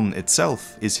the kiln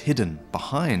itself is hidden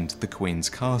behind the Queen's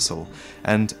castle,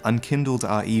 and unkindled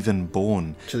are even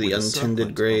born to the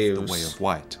untended graves. The Way of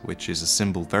White, which is a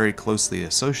symbol very closely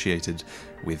associated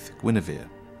with Guinevere.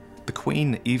 The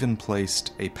Queen even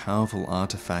placed a powerful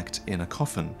artifact in a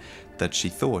coffin that she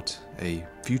thought a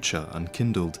future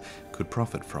unkindled could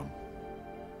profit from.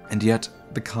 And yet,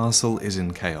 the castle is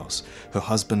in chaos. Her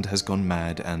husband has gone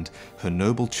mad, and her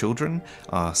noble children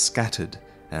are scattered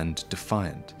and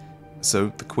defiant.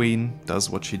 So the Queen does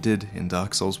what she did in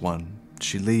Dark Souls 1, corrupt,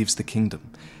 she leaves the kingdom.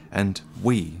 And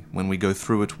we, when we go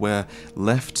through it, we're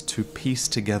left to piece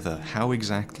together how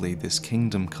exactly this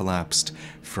kingdom collapsed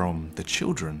from the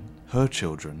children, her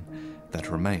children,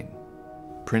 that remain.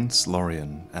 Prince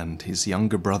Lorien and his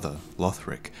younger brother,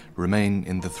 Lothric, remain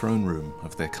in the throne room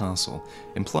of their castle,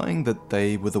 implying that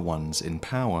they were the ones in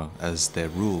power as their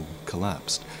rule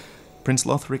collapsed. Prince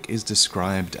Lothric is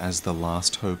described as the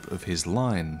last hope of his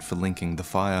line for linking the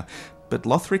fire, but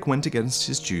Lothric went against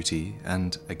his duty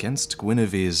and against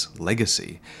Guinevere's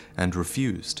legacy and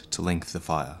refused to link the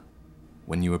fire.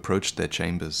 When you approach their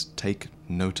chambers, take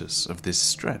notice of this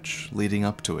stretch leading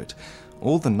up to it.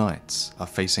 All the knights are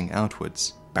facing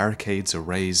outwards, barricades are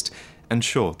raised, and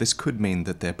sure, this could mean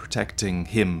that they're protecting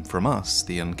him from us,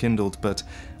 the Unkindled, but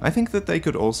I think that they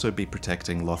could also be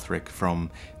protecting Lothric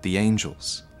from the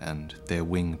angels and their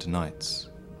winged knights.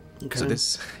 Okay. So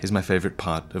this is my favorite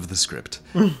part of the script.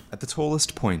 At the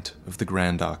tallest point of the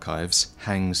Grand Archives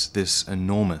hangs this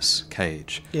enormous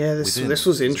cage. Yeah, this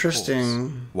was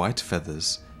interesting. White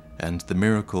feathers and the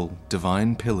miracle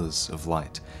divine pillars of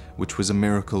light, which was a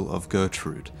miracle of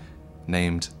Gertrude,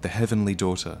 named the Heavenly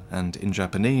Daughter, and in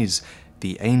Japanese,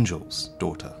 the Angel's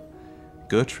Daughter.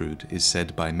 Gertrude is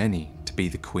said by many to be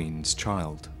the Queen's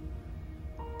child.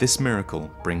 This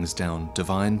miracle brings down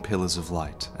divine pillars of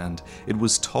light, and it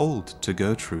was told to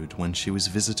Gertrude when she was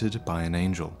visited by an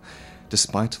angel.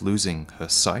 Despite losing her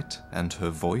sight and her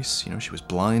voice, she was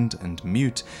blind and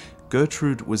mute,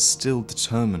 Gertrude was still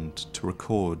determined to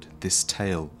record this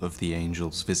tale of the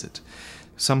angel's visit.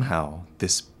 Somehow,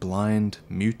 this blind,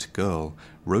 mute girl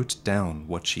wrote down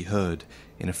what she heard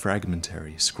in a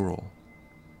fragmentary scroll.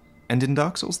 And in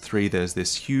Dark Souls 3, there's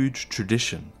this huge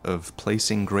tradition of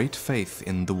placing great faith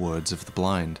in the words of the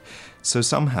blind. So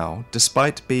somehow,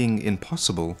 despite being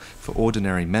impossible for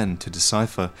ordinary men to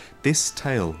decipher, this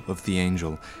tale of the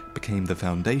angel became the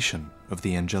foundation of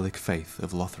the angelic faith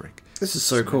of Lothric. This is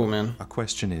so cool, man. Our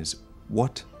question is,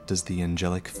 what does the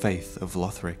angelic faith of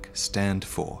Lothric stand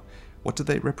for? What do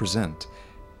they represent?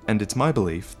 And it's my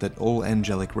belief that all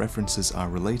angelic references are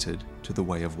related to the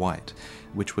Way of White,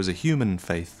 which was a human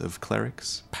faith of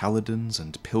clerics, paladins,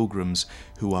 and pilgrims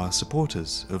who are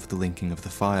supporters of the linking of the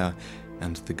fire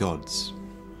and the gods.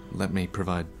 Let me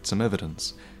provide some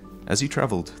evidence. As you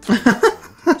travelled through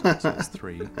Dark Souls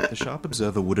 3, the sharp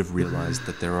observer would have realized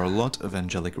that there are a lot of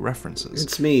angelic references.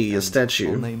 It's me, a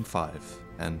statue. I'll name 5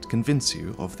 and convince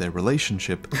you of their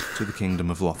relationship to the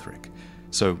kingdom of Lothric.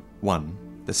 So, 1.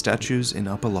 The statues in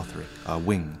Upper Lothric are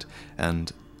winged,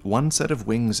 and one set of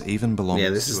wings even belongs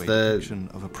to a depiction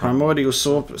of a primordial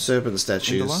serpent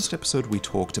statues. In the last episode we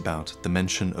talked about the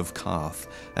mention of Karth,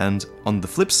 and on the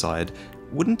flip side,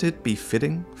 wouldn't it be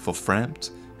fitting for Frampt,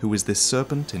 who is this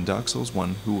serpent in Dark Souls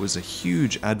 1 who was a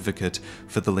huge advocate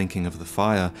for the linking of the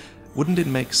fire, wouldn't it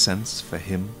make sense for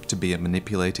him to be a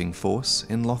manipulating force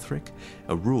in Lothric,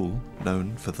 a rule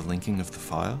known for the linking of the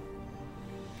fire?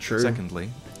 True. Secondly,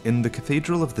 in the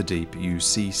Cathedral of the Deep you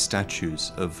see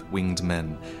statues of winged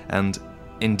men, and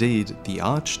indeed the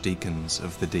archdeacons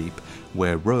of the Deep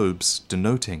wear robes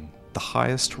denoting the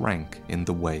highest rank in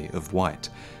the Way of White.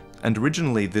 And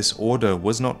originally this order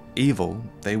was not evil,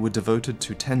 they were devoted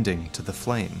to tending to the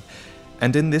flame.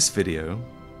 And in this video,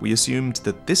 we assumed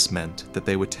that this meant that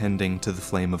they were tending to the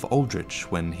flame of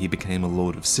Aldrich when he became a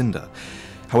Lord of Cinder.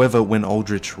 However, when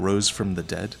Aldrich rose from the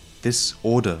dead, this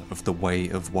order of the Way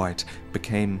of White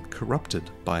became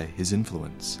corrupted by his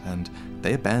influence, and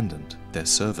they abandoned their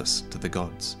service to the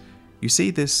gods. You see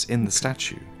this in the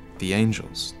statue, the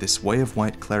angels, this Way of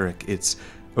White cleric, it's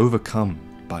overcome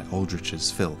by Aldrich's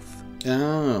filth.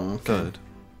 Oh, okay. Third,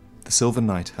 the Silver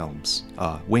Knight helms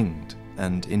are winged,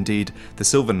 and indeed, the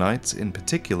Silver Knights in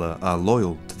particular are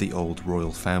loyal to the old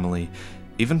royal family,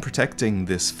 even protecting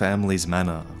this family's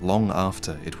manor long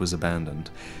after it was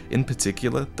abandoned. In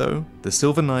particular, though, the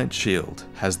Silver Knight shield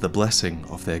has the blessing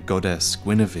of their goddess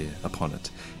Guinevere upon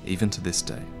it, even to this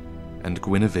day. And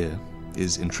Guinevere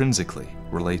is intrinsically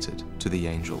related to the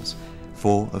angels.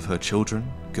 4 of her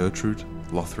children, Gertrude,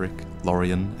 Lothric,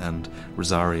 Lorien, and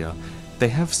Rosaria, they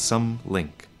have some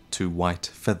link to white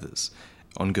feathers.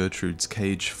 On Gertrude's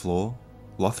cage floor,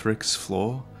 Lothric's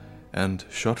floor, and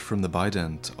shot from the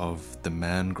bident of the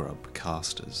man-grub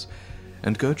casters.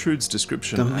 And Gertrude's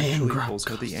description actually calls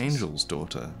her the angel's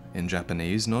daughter in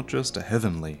Japanese, not just a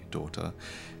heavenly daughter.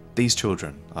 These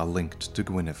children are linked to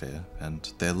Guinevere,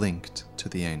 and they're linked to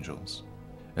the angels.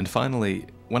 And finally,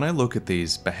 when I look at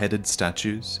these beheaded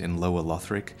statues in Lower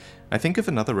Lothric, I think of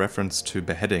another reference to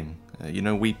beheading.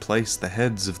 We place the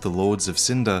heads of the Lords of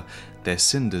Cinder, their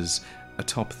cinders,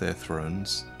 atop their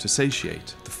thrones to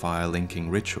satiate the fire-linking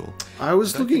ritual. I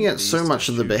was And I looking think at so these much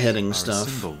of the statues beheading are a stuff.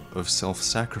 symbol of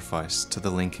self-sacrifice to the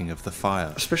linking of the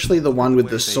fire. Especially the one with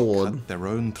Where the they sword. cut their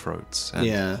own throats and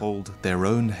Yeah. hold their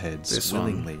own heads This one.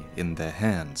 willingly in their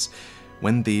hands.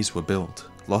 When these were built,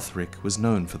 Lothric was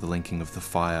known for the linking of the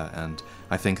fire, and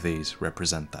I think these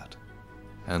represent that.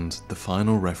 And the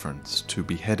final reference to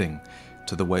beheading,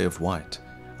 to the Way of White,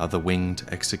 are the winged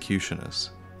executioners,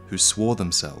 who swore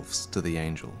themselves to the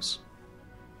angels.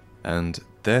 And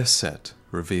their set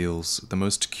reveals the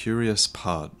most curious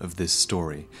part of this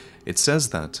story. It says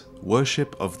that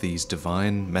worship of these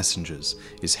divine messengers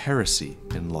is heresy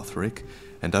in Lothric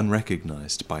and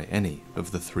unrecognized by any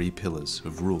of the three pillars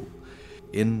of rule.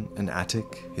 In an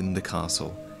attic in the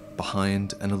castle,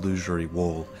 behind an illusory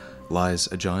wall, lies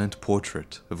a giant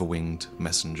portrait of a winged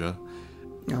messenger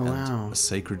Oh, and wow. a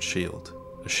sacred shield,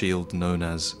 a shield known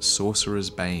as Sorcerer's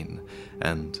Bane,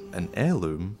 and an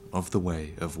heirloom of the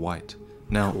Way of White.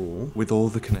 Now, with all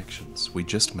the connections we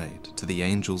just made to the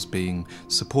angels being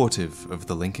supportive of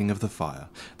the linking of the fire,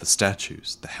 the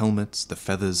statues, the helmets, the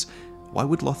feathers, why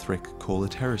would Lothric call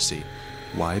it heresy?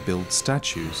 Why build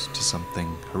statues to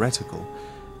something heretical?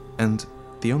 And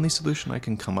the only solution I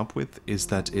can come up with is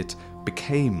that it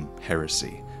became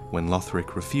heresy when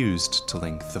Lothric refused to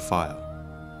link the fire.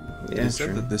 Yeah, It is said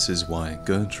true. that this is why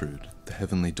Gertrude, the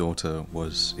heavenly daughter,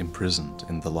 was imprisoned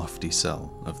in the lofty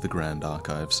cell of the Grand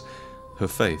Archives. Her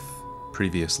faith,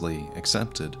 previously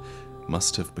accepted,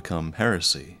 must have become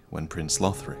heresy when Prince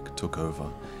Lothric took over,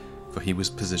 for he was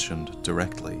positioned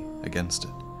directly against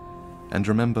it. And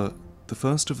remember, the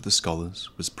first of the scholars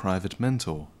was private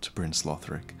mentor to Prince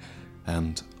Lothric,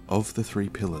 and of the three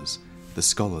pillars, the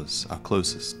scholars are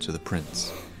closest to the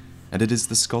prince. And it is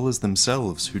the scholars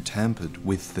themselves who tampered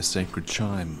with the sacred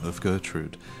chime of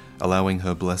Gertrude, allowing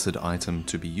her blessed item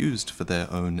to be used for their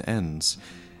own ends.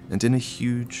 And in a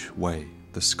huge way,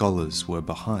 the scholars were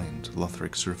behind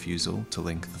Lothric's refusal to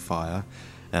link the fire,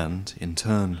 and, in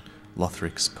turn,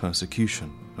 Lothric's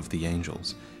persecution of the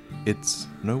angels. It's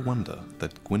no wonder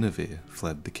that Guinevere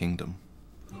fled the kingdom.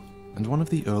 And one of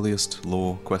the earliest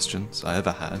lore questions I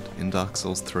ever had in Dark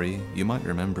Souls 3, you might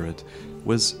remember it,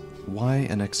 was why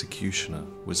an executioner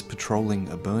was patrolling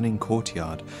a burning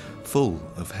courtyard full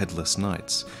of headless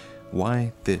knights.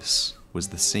 Why this was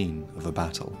the scene of a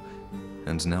battle.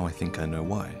 And now I think I know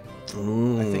why.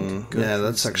 I think Yeah,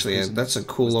 that's actually that's a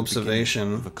cool was the beginning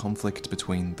observation. of a conflict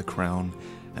between the crown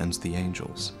and the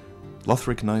angels.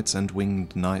 Lothric knights and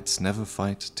winged knights never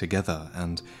fight together,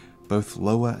 and both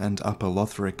lower and upper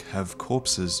Lothric have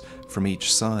corpses from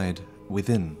each side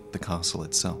within the castle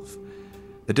itself.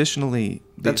 Additionally,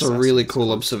 the That's a really assassins cool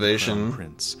close to the Crown observation.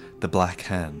 Prince, the Black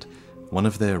Hand, one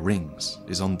of their rings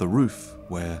is on the roof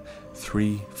where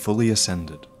three fully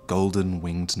ascended golden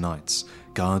winged knights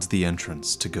guard the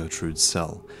entrance to Gertrude's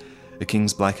cell. The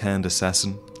King's Black Hand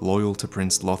assassin, loyal to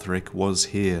Prince Lothric, was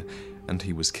here, and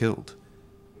he was killed.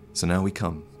 So now we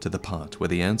come to the part where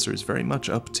the answer is very much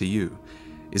up to you.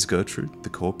 Is Gertrude the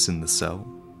corpse in the cell,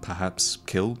 perhaps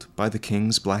killed by the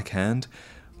King's Black Hand,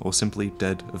 or simply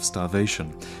dead of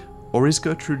starvation? Or is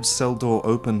Gertrude's cell door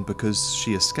open because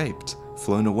she escaped,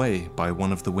 flown away by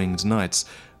one of the winged knights?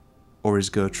 Or is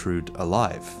Gertrude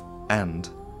alive and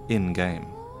in-game?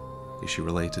 Is she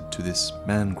related to this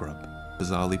man-grub,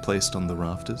 bizarrely placed on the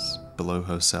rafters below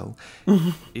her cell?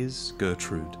 Is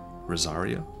Gertrude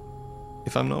Rosaria?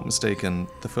 If I'm not mistaken,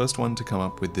 the first one to come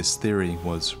up with this theory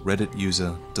was Reddit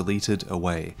user Deleted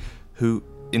Away, who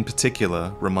in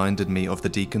particular reminded me of the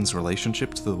Deacon's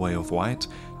relationship to the Way of White,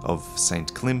 of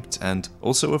Saint Klimt, and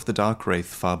also of the Dark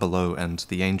Wraith far below and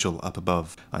the Angel up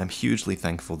above. I am hugely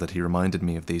thankful that he reminded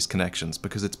me of these connections,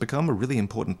 because it's become a really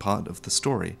important part of the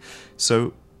story.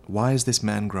 So, why is this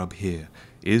man-grub here?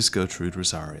 Is Gertrude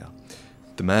Rosaria?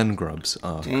 The man-grubs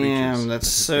are creatures Damn, that's that have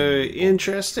so been born to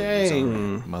interesting.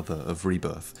 Rosaria, mother of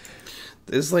rebirth.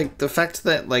 There's like the fact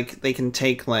that like they can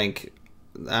take like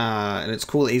and it's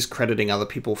cool that he's crediting other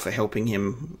people for helping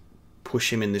him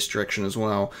push him in this direction as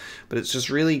well, but it's just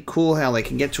really cool how they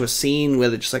can get to a scene where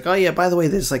they're just like, oh yeah, by the way,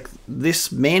 there's like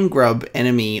this man grub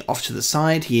enemy off to the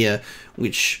side here,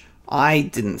 which I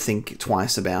didn't think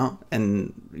twice about,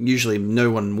 and usually no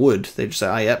one would. They just say,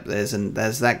 oh yep, there's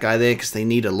that guy there because they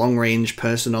need a long range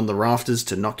person on the rafters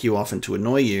to knock you off and to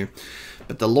annoy you.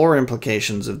 But the lore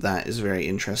implications of that is very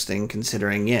interesting,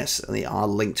 considering yes, they are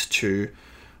linked to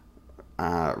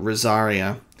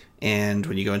Rosaria, and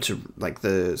when you go into like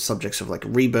the subjects of like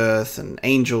rebirth and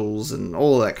angels and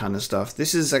all that kind of stuff,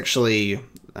 this is actually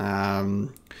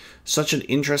such an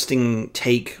interesting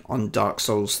take on Dark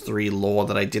Souls 3 lore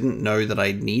that I didn't know that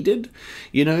I needed.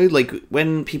 You know, like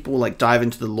when people like dive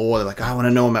into the lore, they're like, I want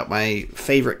to know about my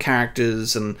favorite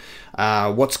characters and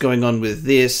what's going on with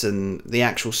this and the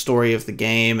actual story of the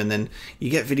game. And then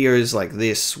you get videos like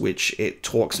this, which it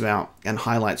talks about and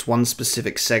highlights one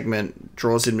specific segment,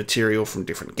 draws in material from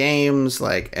different games,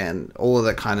 like, and all of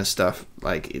that kind of stuff,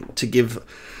 like to give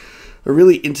a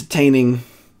really entertaining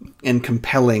and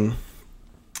compelling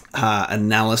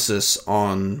analysis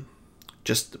on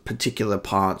just particular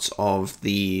parts of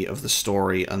the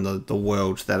story and the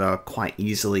world that are quite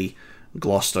easily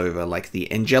glossed over. Like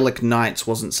the Angelic Knights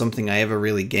wasn't something I ever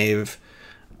really gave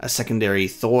a secondary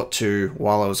thought to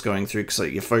while I was going through, because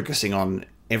like, you're focusing on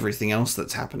everything else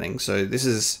that's happening. So this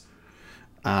is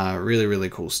really, really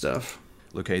cool stuff.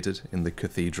 Located in the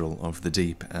Cathedral of the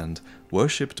Deep and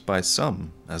worshipped by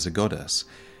some as a goddess,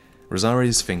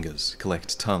 Rosaria's fingers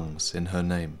collect tongues in her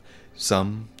name.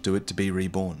 Some do it to be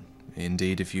reborn.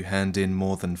 Indeed, if you hand in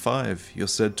more than 5, you're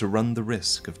said to run the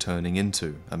risk of turning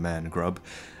into a man-grub,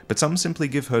 but some simply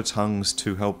give her tongues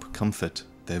to help comfort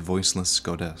their voiceless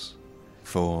goddess.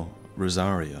 For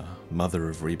Rosaria, Mother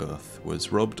of Rebirth,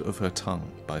 was robbed of her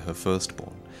tongue by her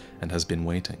firstborn, and has been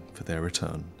waiting for their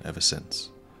return ever since.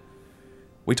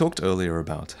 We talked earlier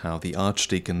about how the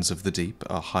Archdeacons of the Deep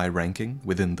are high-ranking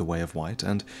within the Way of White,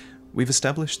 and we've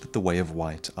established that the Way of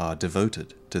White are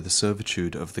devoted to the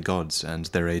servitude of the gods and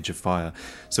their Age of Fire,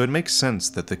 so it makes sense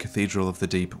that the Cathedral of the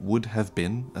Deep would have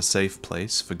been a safe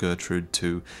place for Gertrude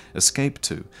to escape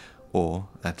to, or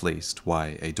at least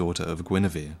why a daughter of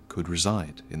Guinevere could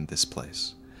reside in this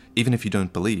place. Even if you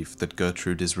don't believe that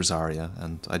Gertrude is Rosaria,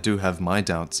 and I do have my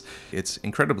doubts, it's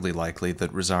incredibly likely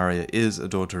that Rosaria is a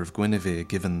daughter of Guinevere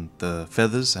given the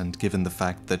feathers and given the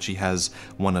fact that she has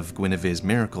one of Guinevere's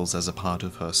miracles as a part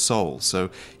of her soul. So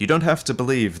you don't have to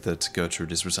believe that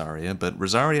Gertrude is Rosaria, but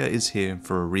Rosaria is here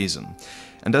for a reason.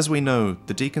 And as we know,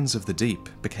 the Deacons of the Deep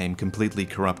became completely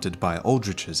corrupted by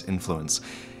Aldrich's influence.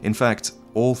 In fact,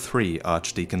 all 3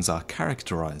 archdeacons are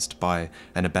characterized by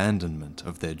an abandonment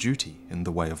of their duty in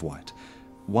the Way of White.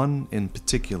 One in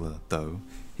particular, though,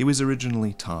 he was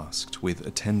originally tasked with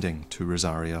attending to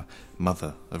Rosaria,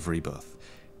 Mother of Rebirth.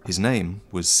 His name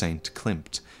was Saint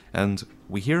Klimt, and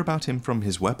we hear about him from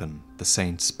his weapon, the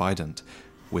Saint's Bident,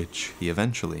 which he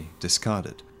eventually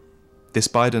discarded. This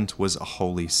bident was a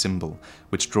holy symbol,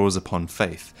 which draws upon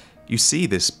faith. You see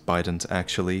this bident,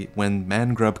 actually, when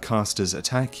man-grub casters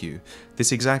attack you.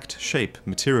 This exact shape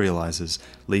materializes,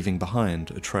 leaving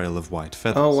behind a trail of white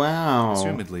feathers. Oh, wow.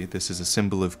 Assumedly, this is a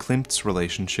symbol of Klimt's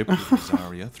relationship with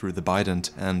Rosaria through the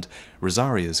bident, and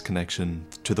Rosaria's connection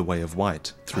to the Way of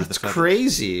White through the feathers. That's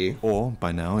crazy. Or,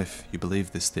 by now, if you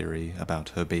believe this theory about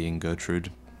her being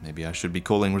Gertrude, maybe I should be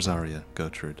calling Rosaria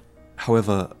Gertrude.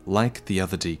 However, like the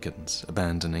other deacons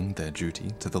abandoning their duty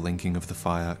to the linking of the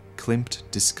fire, Klimt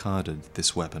discarded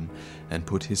this weapon and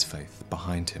put his faith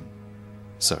behind him.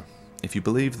 So, if you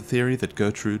believe the theory that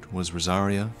Gertrude was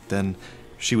Rosaria, then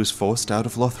she was forced out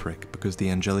of Lothric because the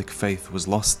angelic faith was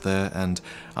lost there, and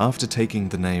after taking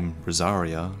the name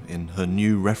Rosaria in her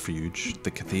new refuge, the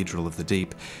Cathedral of the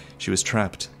Deep, she was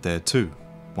trapped there too,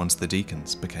 once the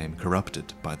deacons became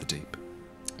corrupted by the Deep.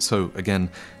 So,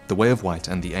 again, the Way of White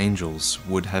and the angels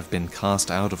would have been cast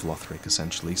out of Lothric,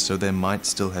 essentially, so there might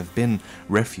still have been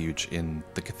refuge in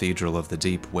the Cathedral of the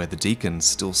Deep where the deacons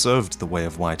still served the Way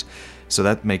of White, so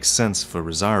that makes sense for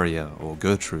Rosaria or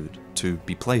Gertrude to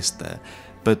be placed there.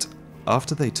 But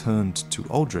after they turned to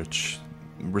Aldrich,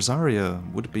 Rosaria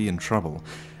would be in trouble,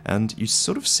 and you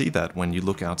sort of see that when you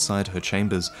look outside her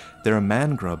chambers. There are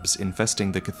man-grubs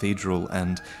infesting the cathedral,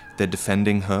 and they're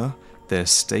defending her. They're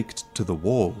staked to the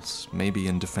walls, maybe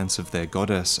in defense of their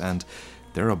goddess, and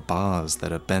there are bars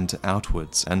that are bent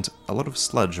outwards, and a lot of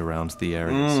sludge around the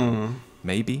areas.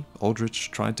 Maybe Aldrich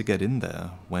tried to get in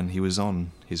there when he was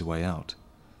on his way out.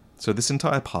 So this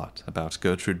entire part about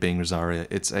Gertrude being Rosaria,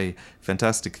 it's a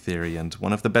fantastic theory, and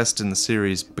one of the best in the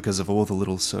series because of all the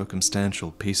little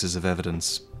circumstantial pieces of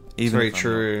evidence, even Very if I'm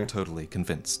true. not totally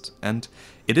convinced. And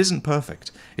it isn't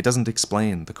perfect. It doesn't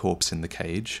explain the corpse in the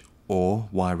cage, or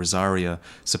why Rosaria,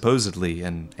 supposedly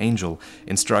an angel,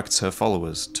 instructs her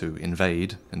followers to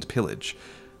invade and pillage.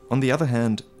 On the other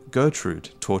hand, Gertrude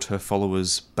taught her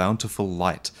followers bountiful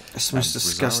light. That's the most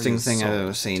disgusting thing I've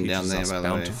ever seen down there, by the way.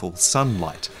 Bountiful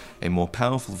sunlight, a more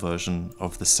powerful version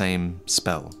of the same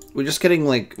spell. We're just getting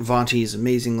like Vaati's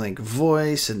amazing like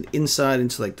voice and insight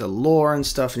into like the lore and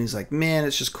stuff, and he's like, man,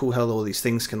 it's just cool how all these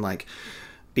things can like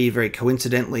be very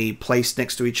coincidentally placed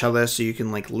next to each other, so you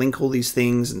can like link all these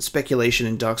things, and speculation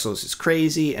in Dark Souls is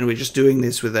crazy, and we're just doing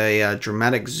this with a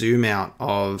dramatic zoom out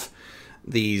of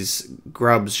these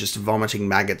grubs just vomiting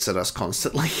maggots at us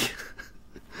constantly.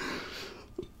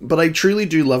 But I truly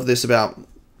do love this about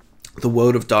the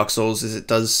world of Dark Souls, is it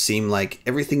does seem like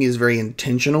everything is very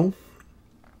intentional.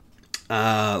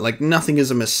 Like nothing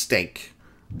is a mistake.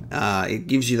 It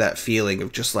gives you that feeling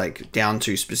of just like down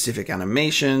to specific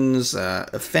animations,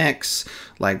 effects,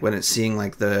 like when it's seeing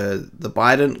like the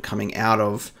Bident coming out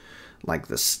of like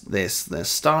their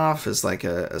staff as like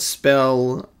a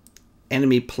spell,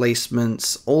 enemy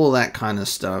placements, all that kind of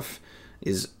stuff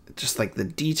is just like the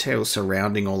detail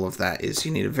surrounding all of that is,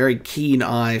 you need a very keen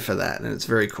eye for that, and it's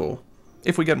very cool.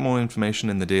 If we get more information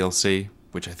in the DLC,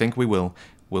 which I think we will,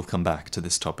 we'll come back to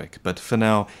this topic. But for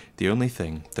now, the only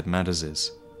thing that matters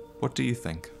is, what do you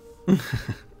think?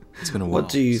 It's been a while What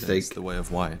do you since think? the Way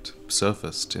of White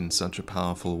surfaced in such a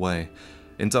powerful way.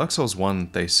 In Dark Souls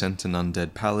 1, they sent an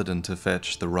undead paladin to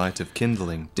fetch the Rite of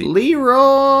Kindling. Leroy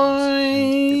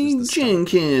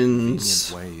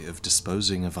Jenkins. Convenient way of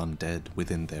disposing of undead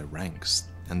within their ranks,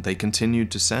 and they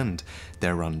continued to send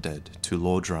their undead to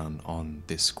Lordran on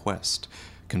this quest,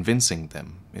 convincing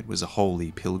them it was a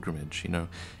holy pilgrimage. You know,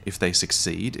 if they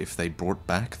succeed, if they brought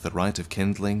back the Rite of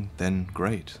Kindling, then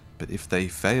great. But if they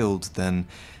failed, then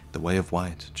the Way of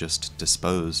White just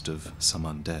disposed of some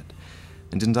undead.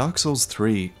 And in Dark Souls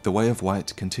 3, the Way of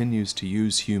White continues to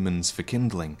use humans for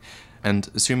kindling, and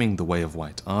assuming the Way of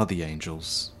White are the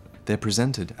angels, they're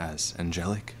presented as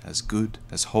angelic, as good,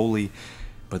 as holy,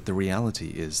 but the reality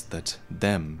is that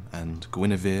them, and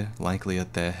Guinevere likely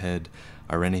at their head,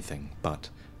 are anything but.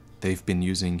 They've been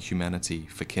using humanity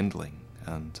for kindling,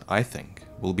 and I think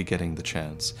we'll be getting the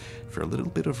chance for a little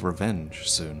bit of revenge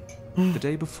soon. The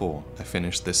day before I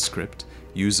finished this script,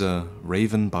 user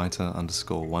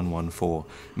ravenbiter_114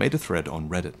 made a thread on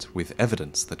Reddit with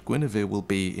evidence that Guinevere will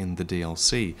be in the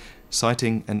DLC,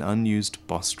 citing an unused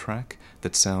boss track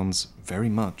that sounds very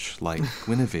much like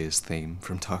Guinevere's theme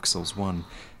from Dark Souls 1.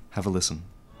 Have a listen.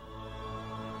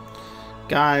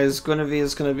 Guys,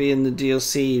 Guinevere's gonna be in the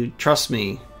DLC. Trust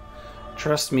me.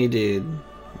 Trust me, dude.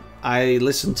 I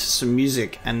listened to some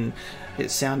music and it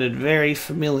sounded very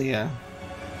familiar.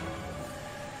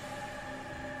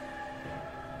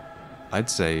 I'd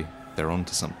say they're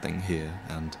onto something here,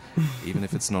 and even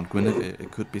if it's not Guinevere, it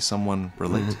could be someone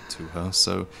related to her.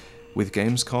 So, with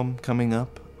Gamescom coming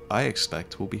up, I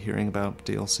expect we'll be hearing about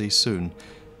DLC soon.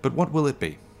 But what will it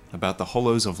be? About the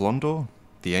Hollows of Londor?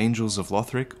 The Angels of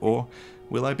Lothric? Or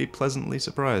will I be pleasantly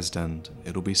surprised and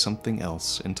it'll be something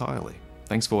else entirely?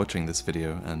 Thanks for watching this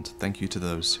video, and thank you to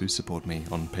those who support me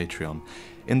on Patreon.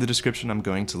 In the description I'm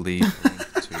going to leave a link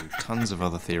to tons of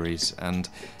other theories, and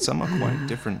some are quite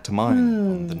different to mine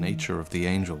on the nature of the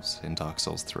angels in Dark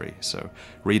Souls 3, so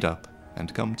read up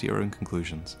and come to your own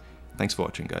conclusions. Thanks for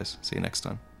watching, guys. See you next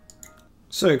time.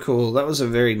 So cool. That was a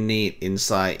very neat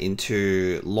insight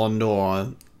into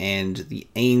Londor and the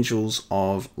Angels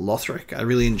of Lothric. I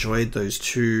really enjoyed those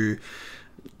two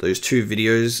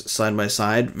videos side by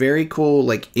side. Very cool,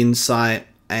 like, insight,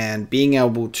 and being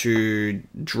able to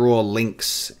draw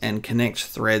links and connect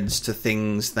threads to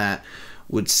things that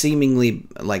would seemingly,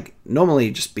 like,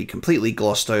 normally just be completely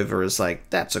glossed over as, like,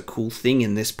 that's a cool thing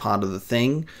in this part of the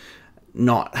thing,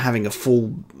 not having a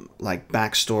full, like,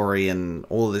 backstory and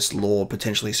all of this lore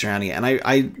potentially surrounding it. And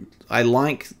I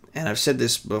like, and I've said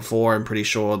this before, I'm pretty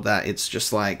sure, that it's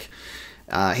just like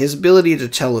his ability to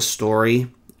tell a story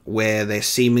where there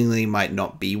seemingly might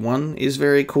not be one is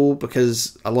very cool,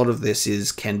 because a lot of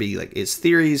this can be like, it's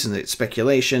theories and it's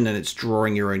speculation and it's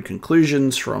drawing your own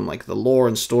conclusions from like the lore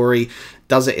and story.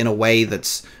 Does it in a way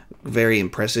that's very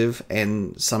impressive,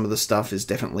 and some of the stuff is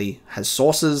definitely has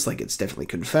sources, like it's definitely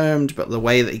confirmed, but the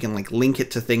way that you can like link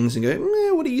it to things and go,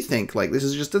 what do you think? Like, this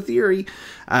is just a theory.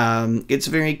 It's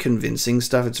very convincing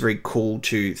stuff. It's very cool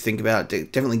to think about.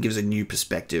 It definitely gives a new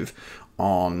perspective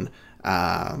on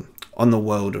the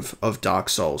world of Dark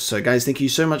Souls. So guys, thank you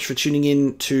so much for tuning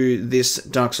in to this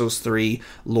Dark Souls 3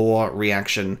 lore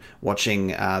reaction,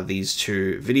 watching these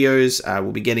two videos.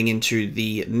 We'll be getting into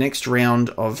the next round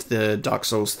of the Dark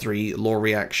Souls 3 lore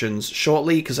reactions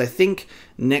shortly, because I think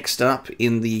next up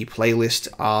in the playlist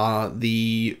are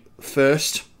the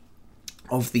first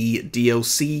of the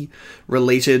DLC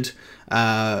related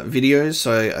videos.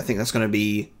 So I think that's going to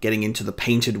be getting into the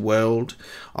painted world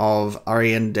of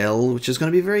Ariandel, which is going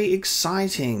to be very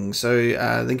exciting. So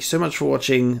thank you so much for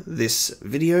watching this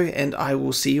video, and I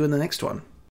will see you in the next one.